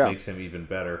think that Yeah. makes him even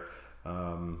better.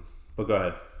 But go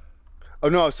ahead. Oh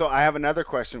no, so I have another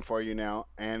question for you now,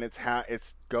 and it's how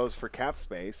it goes for cap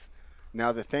space.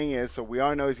 Now the thing is, so we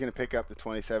all know he's going to pick up the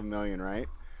 27 million, right?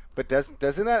 But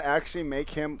doesn't that actually make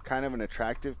him kind of an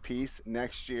attractive piece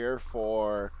next year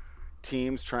for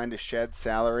teams trying to shed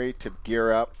salary to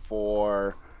gear up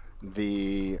for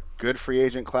the good free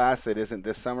agent class that isn't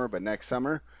this summer but next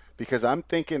summer? Because I'm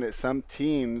thinking that some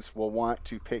teams will want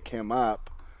to pick him up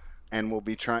and we'll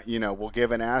be trying, we'll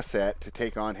give an asset to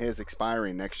take on his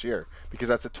expiring next year because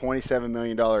that's a $27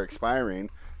 million expiring.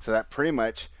 So that pretty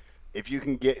much, if you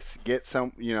can get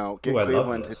some, get Ooh, I love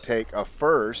Cleveland to this. take a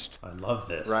first, I love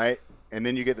this. right, and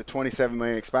then you get the 27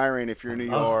 million expiring if you're I New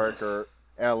love York this. or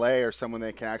LA or someone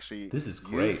that can actually This is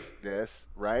great. use this,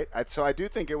 right? So I do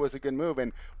think it was a good move,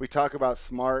 and we talk about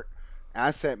smart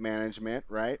asset management,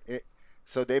 right?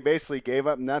 So they basically gave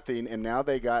up nothing, and now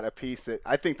they got a piece that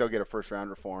I think they'll get a first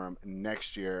rounder for him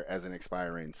next year as an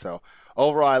expiring. So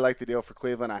overall, I like the deal for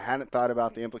Cleveland. I hadn't thought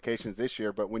about the implications this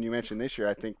year, but when you mentioned this year,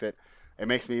 I think that it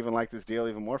makes me even like this deal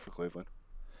even more for Cleveland.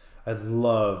 I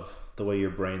love the way your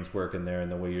brain's working there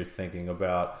and the way you're thinking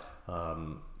about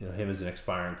him as an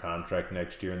expiring contract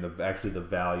next year and the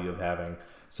value of having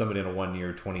somebody in a 1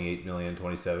 year, $28 million,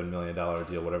 $27 million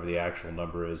deal, whatever the actual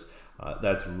number is.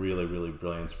 That's really, really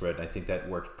brilliant spread. And I think that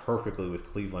works perfectly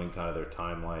with Cleveland, kind of their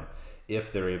timeline.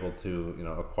 If they're able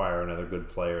to, acquire another good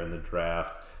player in the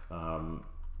draft,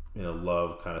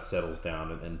 Love kind of settles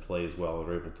down and plays well.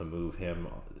 They're able to move him,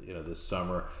 this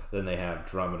summer. Then they have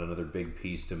Drummond, another big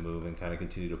piece to move and kind of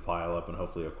continue to pile up and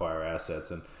hopefully acquire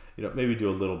assets and, maybe do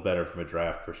a little better from a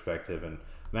draft perspective and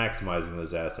maximizing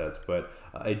those assets. But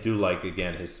I do like,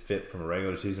 again, his fit from a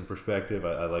regular season perspective.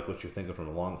 I like what you're thinking from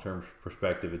a long-term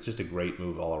perspective. It's just a great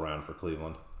move all around for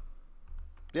Cleveland.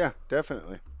 Yeah,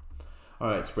 definitely. All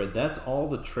right, Spread, that's all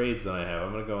the trades that I have.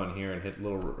 I'm going to go in here and hit a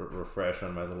little refresh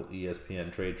on my little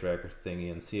ESPN trade tracker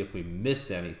thingy and see if we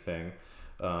missed anything.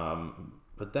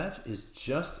 But that is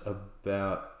just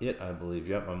about it, I believe.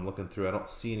 Yep, I'm looking through. I don't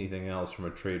see anything else from a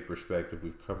trade perspective.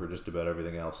 We've covered just about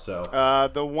everything else. So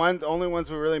The only ones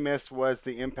we really missed was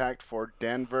the impact for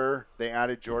Denver. They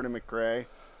added Jordan McRae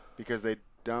because they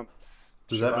dumped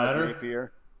does that Shabazz matter?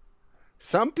 Napier.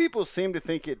 Some people seem to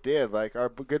think it did. Like our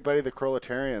good buddy the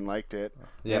Proletarian liked it.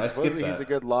 Yeah, and I skipped supposedly that. he's a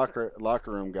good locker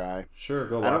room guy. Sure,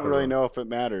 go I don't locker really room. know if it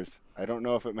matters. I don't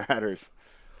know if it matters.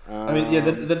 I mean, yeah,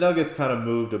 the Nuggets kind of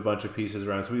moved a bunch of pieces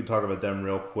around, so we can talk about them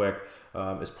real quick.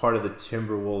 As part of the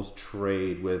Timberwolves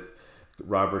trade with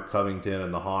Robert Covington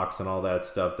and the Hawks and all that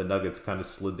stuff, the Nuggets kind of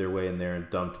slid their way in there and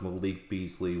dumped Malik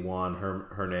Beasley, Juan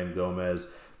Hernan Gomez,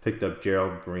 picked up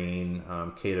Gerald Green,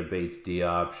 Keita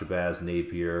Bates-Diop, Shabazz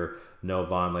Napier, Noah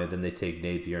Vonleh. Then they take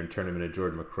Napier and turn him into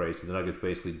Jordan McRae. So the Nuggets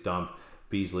basically dumped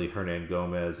Beasley, Hernan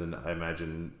Gomez, and I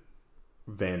imagine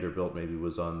Vanderbilt maybe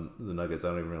was on the Nuggets. I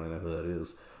don't even really know who that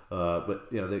is. But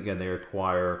they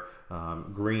acquire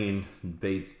Green,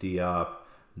 Bates, Diop,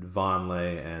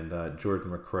 Vonleh, and Jordan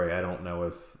McRae. I don't know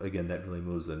if that really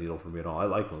moves the needle for me at all. I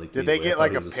like Malik Did Beasley. they get I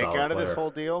like thought a he was pick solid out of this player.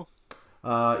 whole deal?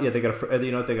 Yeah, they got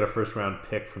they got a first round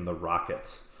pick from the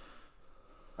Rockets.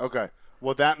 Okay.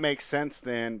 Well, that makes sense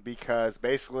then because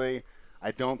basically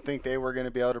I don't think they were going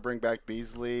to be able to bring back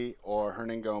Beasley or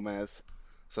Hernan Gomez.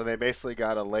 So they basically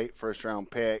got a late first round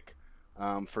pick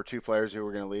for two players who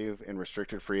were going to leave in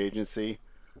restricted free agency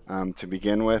to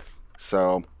begin with.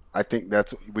 So I think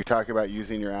we talk about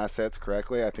using your assets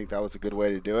correctly. I think that was a good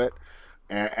way to do it.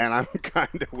 And I'm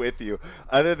kind of with you.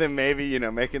 Other than maybe,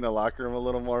 making the locker room a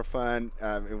little more fun,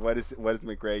 what does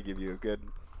McRae give you? A good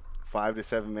 5 to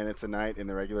 7 minutes a night in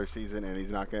the regular season, and he's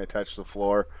not going to touch the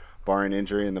floor, barring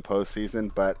injury in the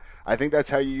postseason. But I think that's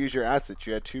how you use your assets.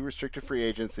 You had two restricted free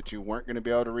agents that you weren't going to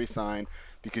be able to re-sign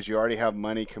because you already have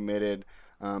money committed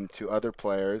to other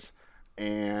players,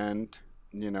 and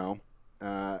now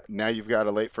you've got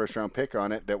a late first round pick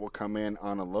on it that will come in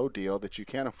on a low deal that you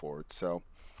can't afford. So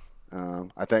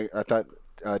I thought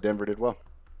Denver did well.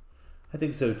 I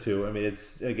think so too. I mean,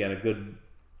 it's again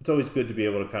it's always good to be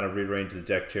able to kind of rearrange the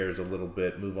deck chairs a little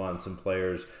bit, move on some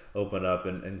players, open up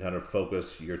and kind of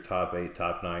focus your top 8,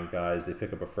 top 9 guys. They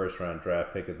pick up a first round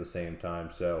draft pick at the same time.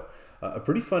 So a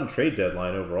pretty fun trade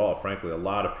deadline overall, frankly. A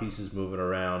lot of pieces moving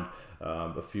around.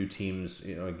 A few teams,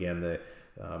 again, the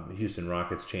Houston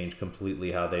Rockets change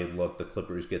completely how they look. The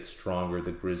Clippers get stronger.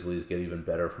 The Grizzlies get even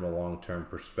better from a long-term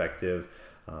perspective.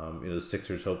 The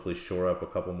Sixers hopefully shore up a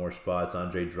couple more spots.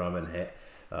 Andre Drummond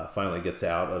finally gets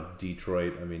out of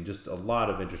Detroit. I mean, just a lot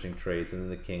of interesting trades. And then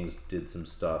the Kings did some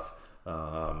stuff,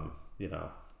 all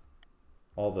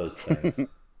those things.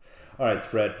 All right,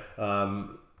 spread.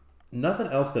 Nothing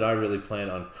else that I really plan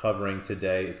on covering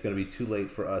today. It's going to be too late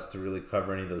for us to really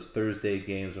cover any of those Thursday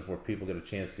games before people get a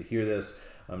chance to hear this.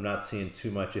 I'm not seeing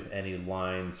too much, if any,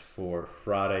 lines for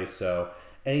Friday. So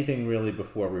anything really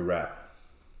before we wrap?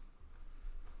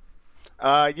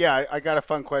 Yeah, I got a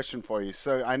fun question for you.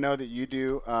 So I know that you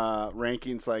do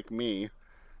rankings like me,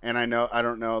 and I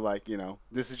don't know, like,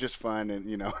 this is just fun,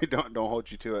 and don't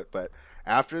hold you to it. But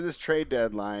after this trade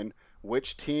deadline,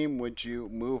 which team would you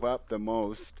move up the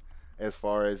most as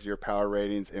far as your power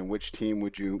ratings, and which team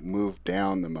would you move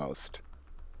down the most?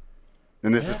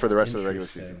 And this is for That's the rest of the regular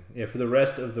season. interesting. Yeah, for the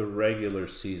rest of the regular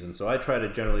season. So I try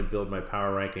to generally build my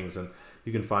power rankings, and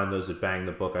you can find those at Bang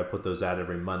the Book. I put those out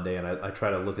every Monday, and I try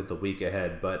to look at the week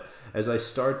ahead. But as I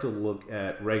start to look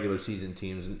at regular season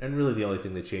teams, and really the only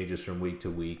thing that changes from week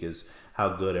to week is how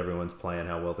good everyone's playing,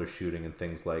 how well they're shooting, and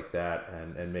things like that,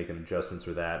 and making adjustments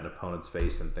for that, and opponents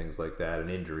face and things like that, and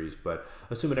injuries. But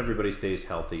assuming everybody stays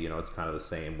healthy, it's kind of the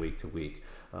same week to week.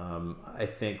 I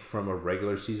think from a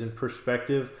regular season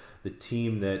perspective, the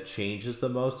team that changes the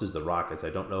most is the Rockets. I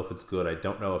don't know if it's good. I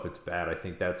don't know if it's bad. I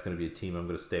think that's going to be a team I'm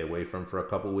going to stay away from for a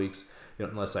couple weeks.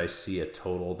 Unless I see a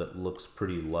total that looks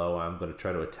pretty low, I'm going to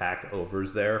try to attack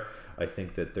overs there. I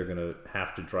think that they're going to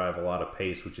have to drive a lot of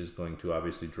pace, which is going to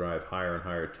obviously drive higher and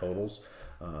higher totals.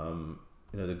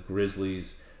 The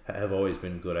Grizzlies have always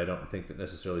been good. I don't think that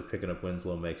necessarily picking up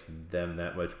Winslow makes them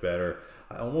that much better.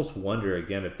 I almost wonder,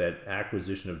 again, if that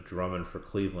acquisition of Drummond for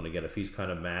Cleveland, again, if he's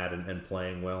kind of mad and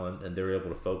playing well and they're able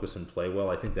to focus and play well,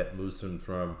 I think that moves him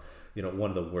from, one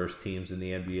of the worst teams in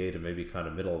the NBA to maybe kind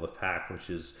of middle of the pack, which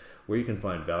is where you can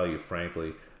find value,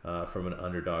 frankly, from an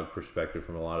underdog perspective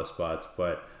from a lot of spots.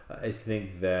 But I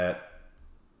think that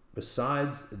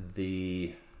besides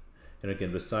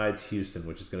Houston,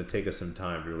 which is going to take us some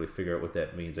time to really figure out what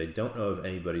that means, I don't know if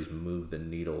anybody's moved the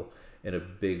needle in a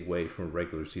big way from a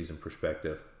regular season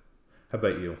perspective. How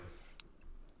about you?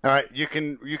 All right, you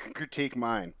can critique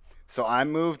mine. So I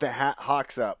moved the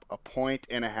Hawks up 1.5 points.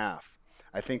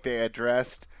 I think they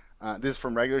addressed this is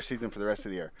from regular season for the rest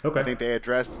of the year. Okay. I think they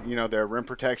addressed their rim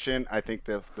protection. I think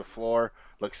the floor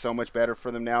looks so much better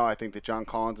for them now. I think that John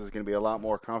Collins is going to be a lot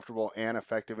more comfortable and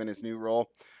effective in his new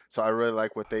role. So I really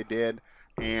like what they did.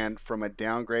 And from a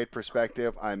downgrade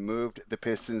perspective, I moved the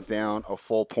Pistons down a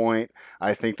full point.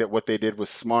 I think that what they did was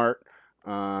smart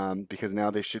because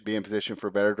now they should be in position for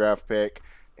a better draft pick.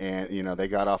 And, they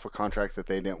got off a contract that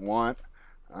they didn't want.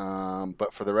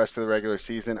 But for the rest of the regular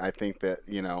season, I think that,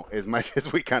 as much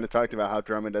as we kind of talked about how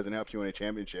Drummond doesn't help you win a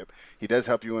championship, he does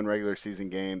help you win regular season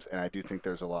games, and I do think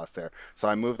there's a loss there. So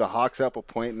I moved the Hawks up 1.5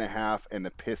 points and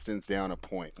the Pistons down a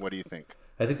point. What do you think?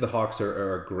 I think the Hawks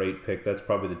are a great pick. That's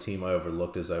probably the team I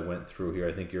overlooked as I went through here.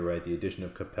 I think you're right. The addition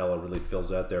of Capella really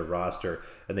fills out their roster,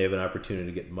 and they have an opportunity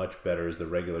to get much better as the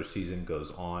regular season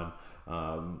goes on.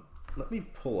 Let me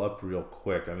pull up real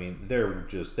quick. I mean,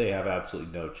 they have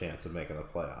absolutely no chance of making the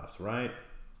playoffs, right?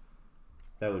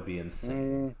 That would be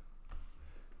insane.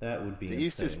 That would be insane. The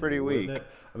East is pretty weak.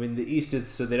 I mean, the East is,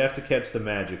 so they'd have to catch the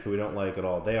Magic, who we don't like at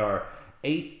all. They are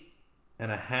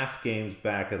 8.5 games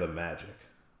back of the Magic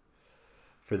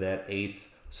for that 8th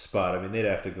spot. I mean, they'd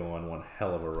have to go on one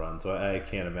hell of a run, so I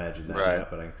can't imagine that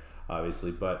happening,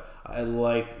 obviously. But I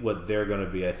like what they're going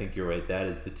to be. I think you're right. That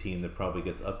is the team that probably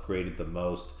gets upgraded the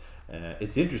most.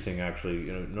 It's interesting, actually.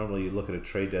 Normally you look at a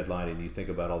trade deadline and you think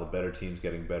about all the better teams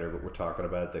getting better, but we're talking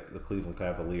about the Cleveland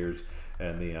Cavaliers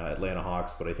and the Atlanta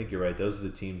Hawks. But I think you're right; those are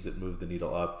the teams that move the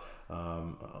needle up.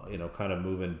 Kind of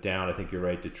moving down. I think you're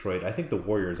right. Detroit. I think the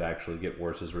Warriors actually get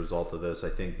worse as a result of this. I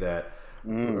think that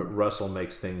Russell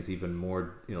makes things even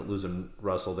more. Losing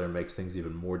Russell there makes things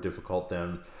even more difficult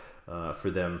for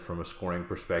them from a scoring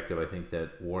perspective. I think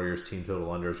that Warriors team total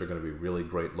unders are going to be really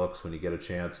great looks when you get a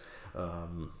chance.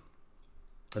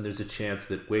 And there's a chance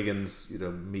that Wiggins,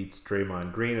 meets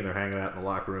Draymond Green, and they're hanging out in the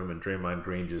locker room, and Draymond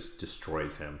Green just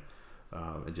destroys him,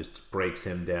 and just breaks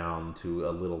him down to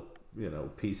a little,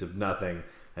 piece of nothing,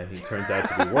 and he turns out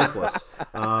to be worthless.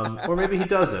 Or maybe he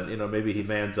doesn't. Maybe he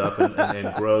mans up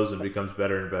and grows and becomes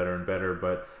better and better and better.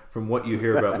 But from what you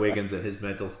hear about Wiggins and his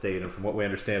mental state, and from what we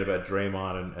understand about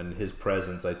Draymond and his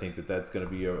presence, I think that that's going to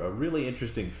be a really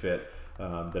interesting fit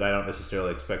that I don't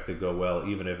necessarily expect to go well,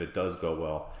 even if it does go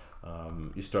well.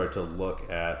 You start to look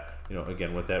at,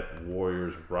 again, what that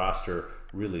Warriors roster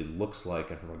really looks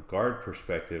like. And from a guard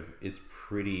perspective, it's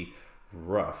pretty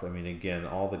rough. I mean, again,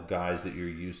 all the guys that you're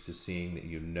used to seeing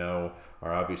that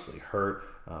are obviously hurt.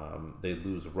 They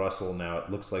lose Russell now.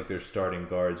 It looks like their starting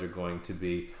guards are going to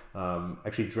be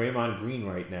actually Draymond Green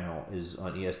right now is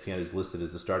on ESPN is listed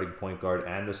as the starting point guard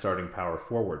and the starting power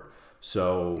forward.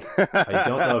 So I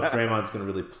don't know if Draymond's going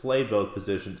to really play both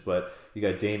positions, but you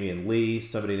got Damian Lee,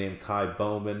 somebody named Kai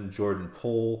Bowman, Jordan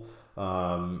Poole.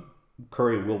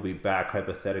 Curry will be back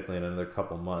hypothetically in another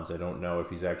couple months. I don't know if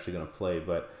he's actually going to play,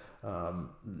 but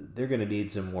they're going to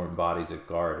need some more bodies at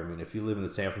guard. I mean, if you live in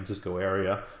the San Francisco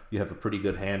area, you have a pretty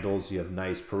good handles, you have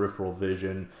nice peripheral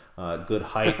vision, good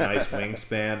height, nice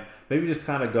wingspan. Maybe just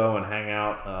kind of go and hang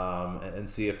out and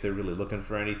see if they're really looking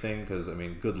for anything. Because I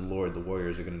mean, good lord, the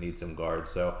Warriors are going to need some guards.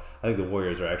 So I think the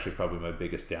Warriors are actually probably my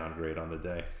biggest downgrade on the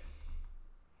day.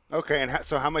 Okay, and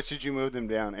so how much did you move them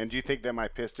down? And do you think that my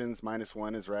Pistons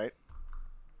 -1 is right?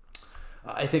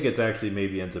 I think it's actually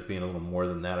maybe ends up being a little more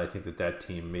than that. I think that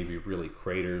team maybe really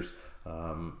craters.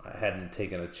 I hadn't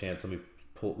taken a chance. Let me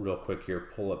pull real quick here,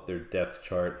 pull up their depth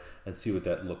chart and see what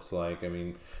that looks like. I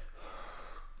mean,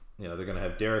 they're going to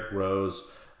have Derrick Rose,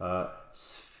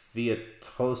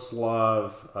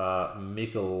 Sviatoslav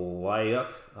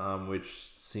Mikolayuk, which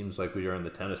seems like we are in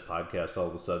the tennis podcast all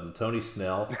of a sudden. Tony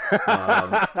Snell,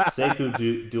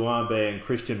 Sekou Doumbé, and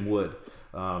Christian Wood.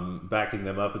 Backing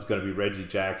them up, it's going to be Reggie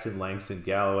Jackson, Langston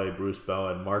Galloway, Bruce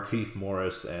Bowen, Markieff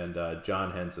Morris, and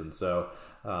John Henson. So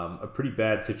a pretty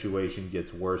bad situation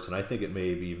gets worse, and I think it may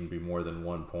even be more than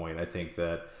 1 point. I think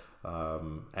that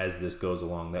as this goes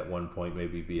along, that 1 point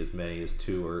maybe be as many as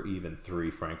 2 or even 3,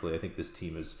 frankly. I think this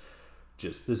team is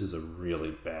this is a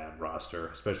really bad roster,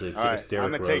 especially if Derrick Rose.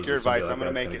 I'm going to take your advice. Like I'm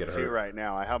going to make it 2 right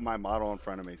now. I have my model in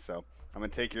front of me, so I'm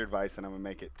going to take your advice, and I'm going to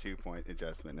make it 2-point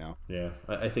adjustment now. Yeah,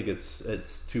 I think it's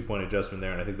 2-point adjustment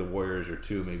there, and I think the Warriors are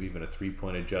 2, maybe even a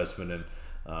 3-point adjustment. And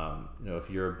if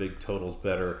you're a big totals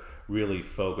better, really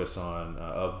focus on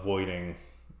avoiding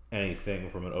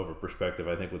anything from an over perspective.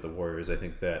 I think with the Warriors, I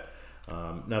think that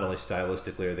not only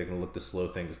stylistically are they going to look to slow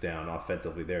things down,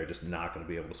 offensively they're just not going to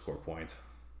be able to score points.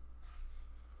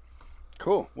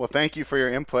 Cool. Well, thank you for your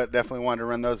input. Definitely wanted to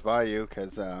run those by you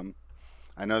because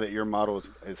I know that your model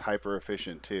is hyper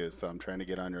efficient too, so I'm trying to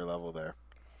get on your level there.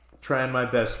 Trying my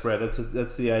best, Spread.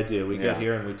 That's the idea. We get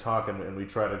here and we talk and we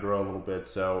try to grow a little bit.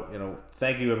 So,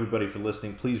 thank you everybody for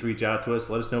listening. Please reach out to us.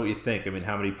 Let us know what you think. I mean,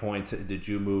 how many points did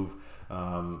you move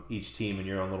each team in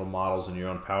your own little models and your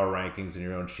own power rankings and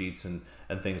your own sheets and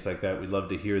things like that? We'd love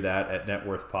to hear that at Net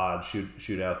Worth Pod.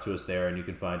 Shoot out to us there, and you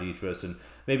can find each of us. And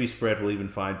maybe Spread will even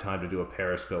find time to do a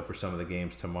Periscope for some of the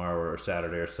games tomorrow or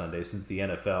Saturday or Sunday. Since the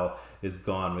NFL is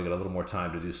gone, we got a little more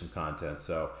time to do some content.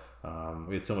 So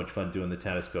we had so much fun doing the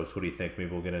tennis scopes. What do you think? Maybe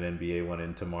we'll get an NBA one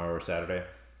in tomorrow or Saturday.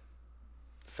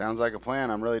 Sounds like a plan.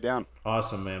 I'm really down.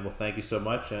 Awesome, man. Well, thank you so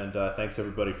much, and thanks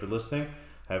everybody for listening.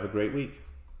 Have a great week.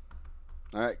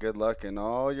 All right, good luck in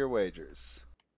all your wagers.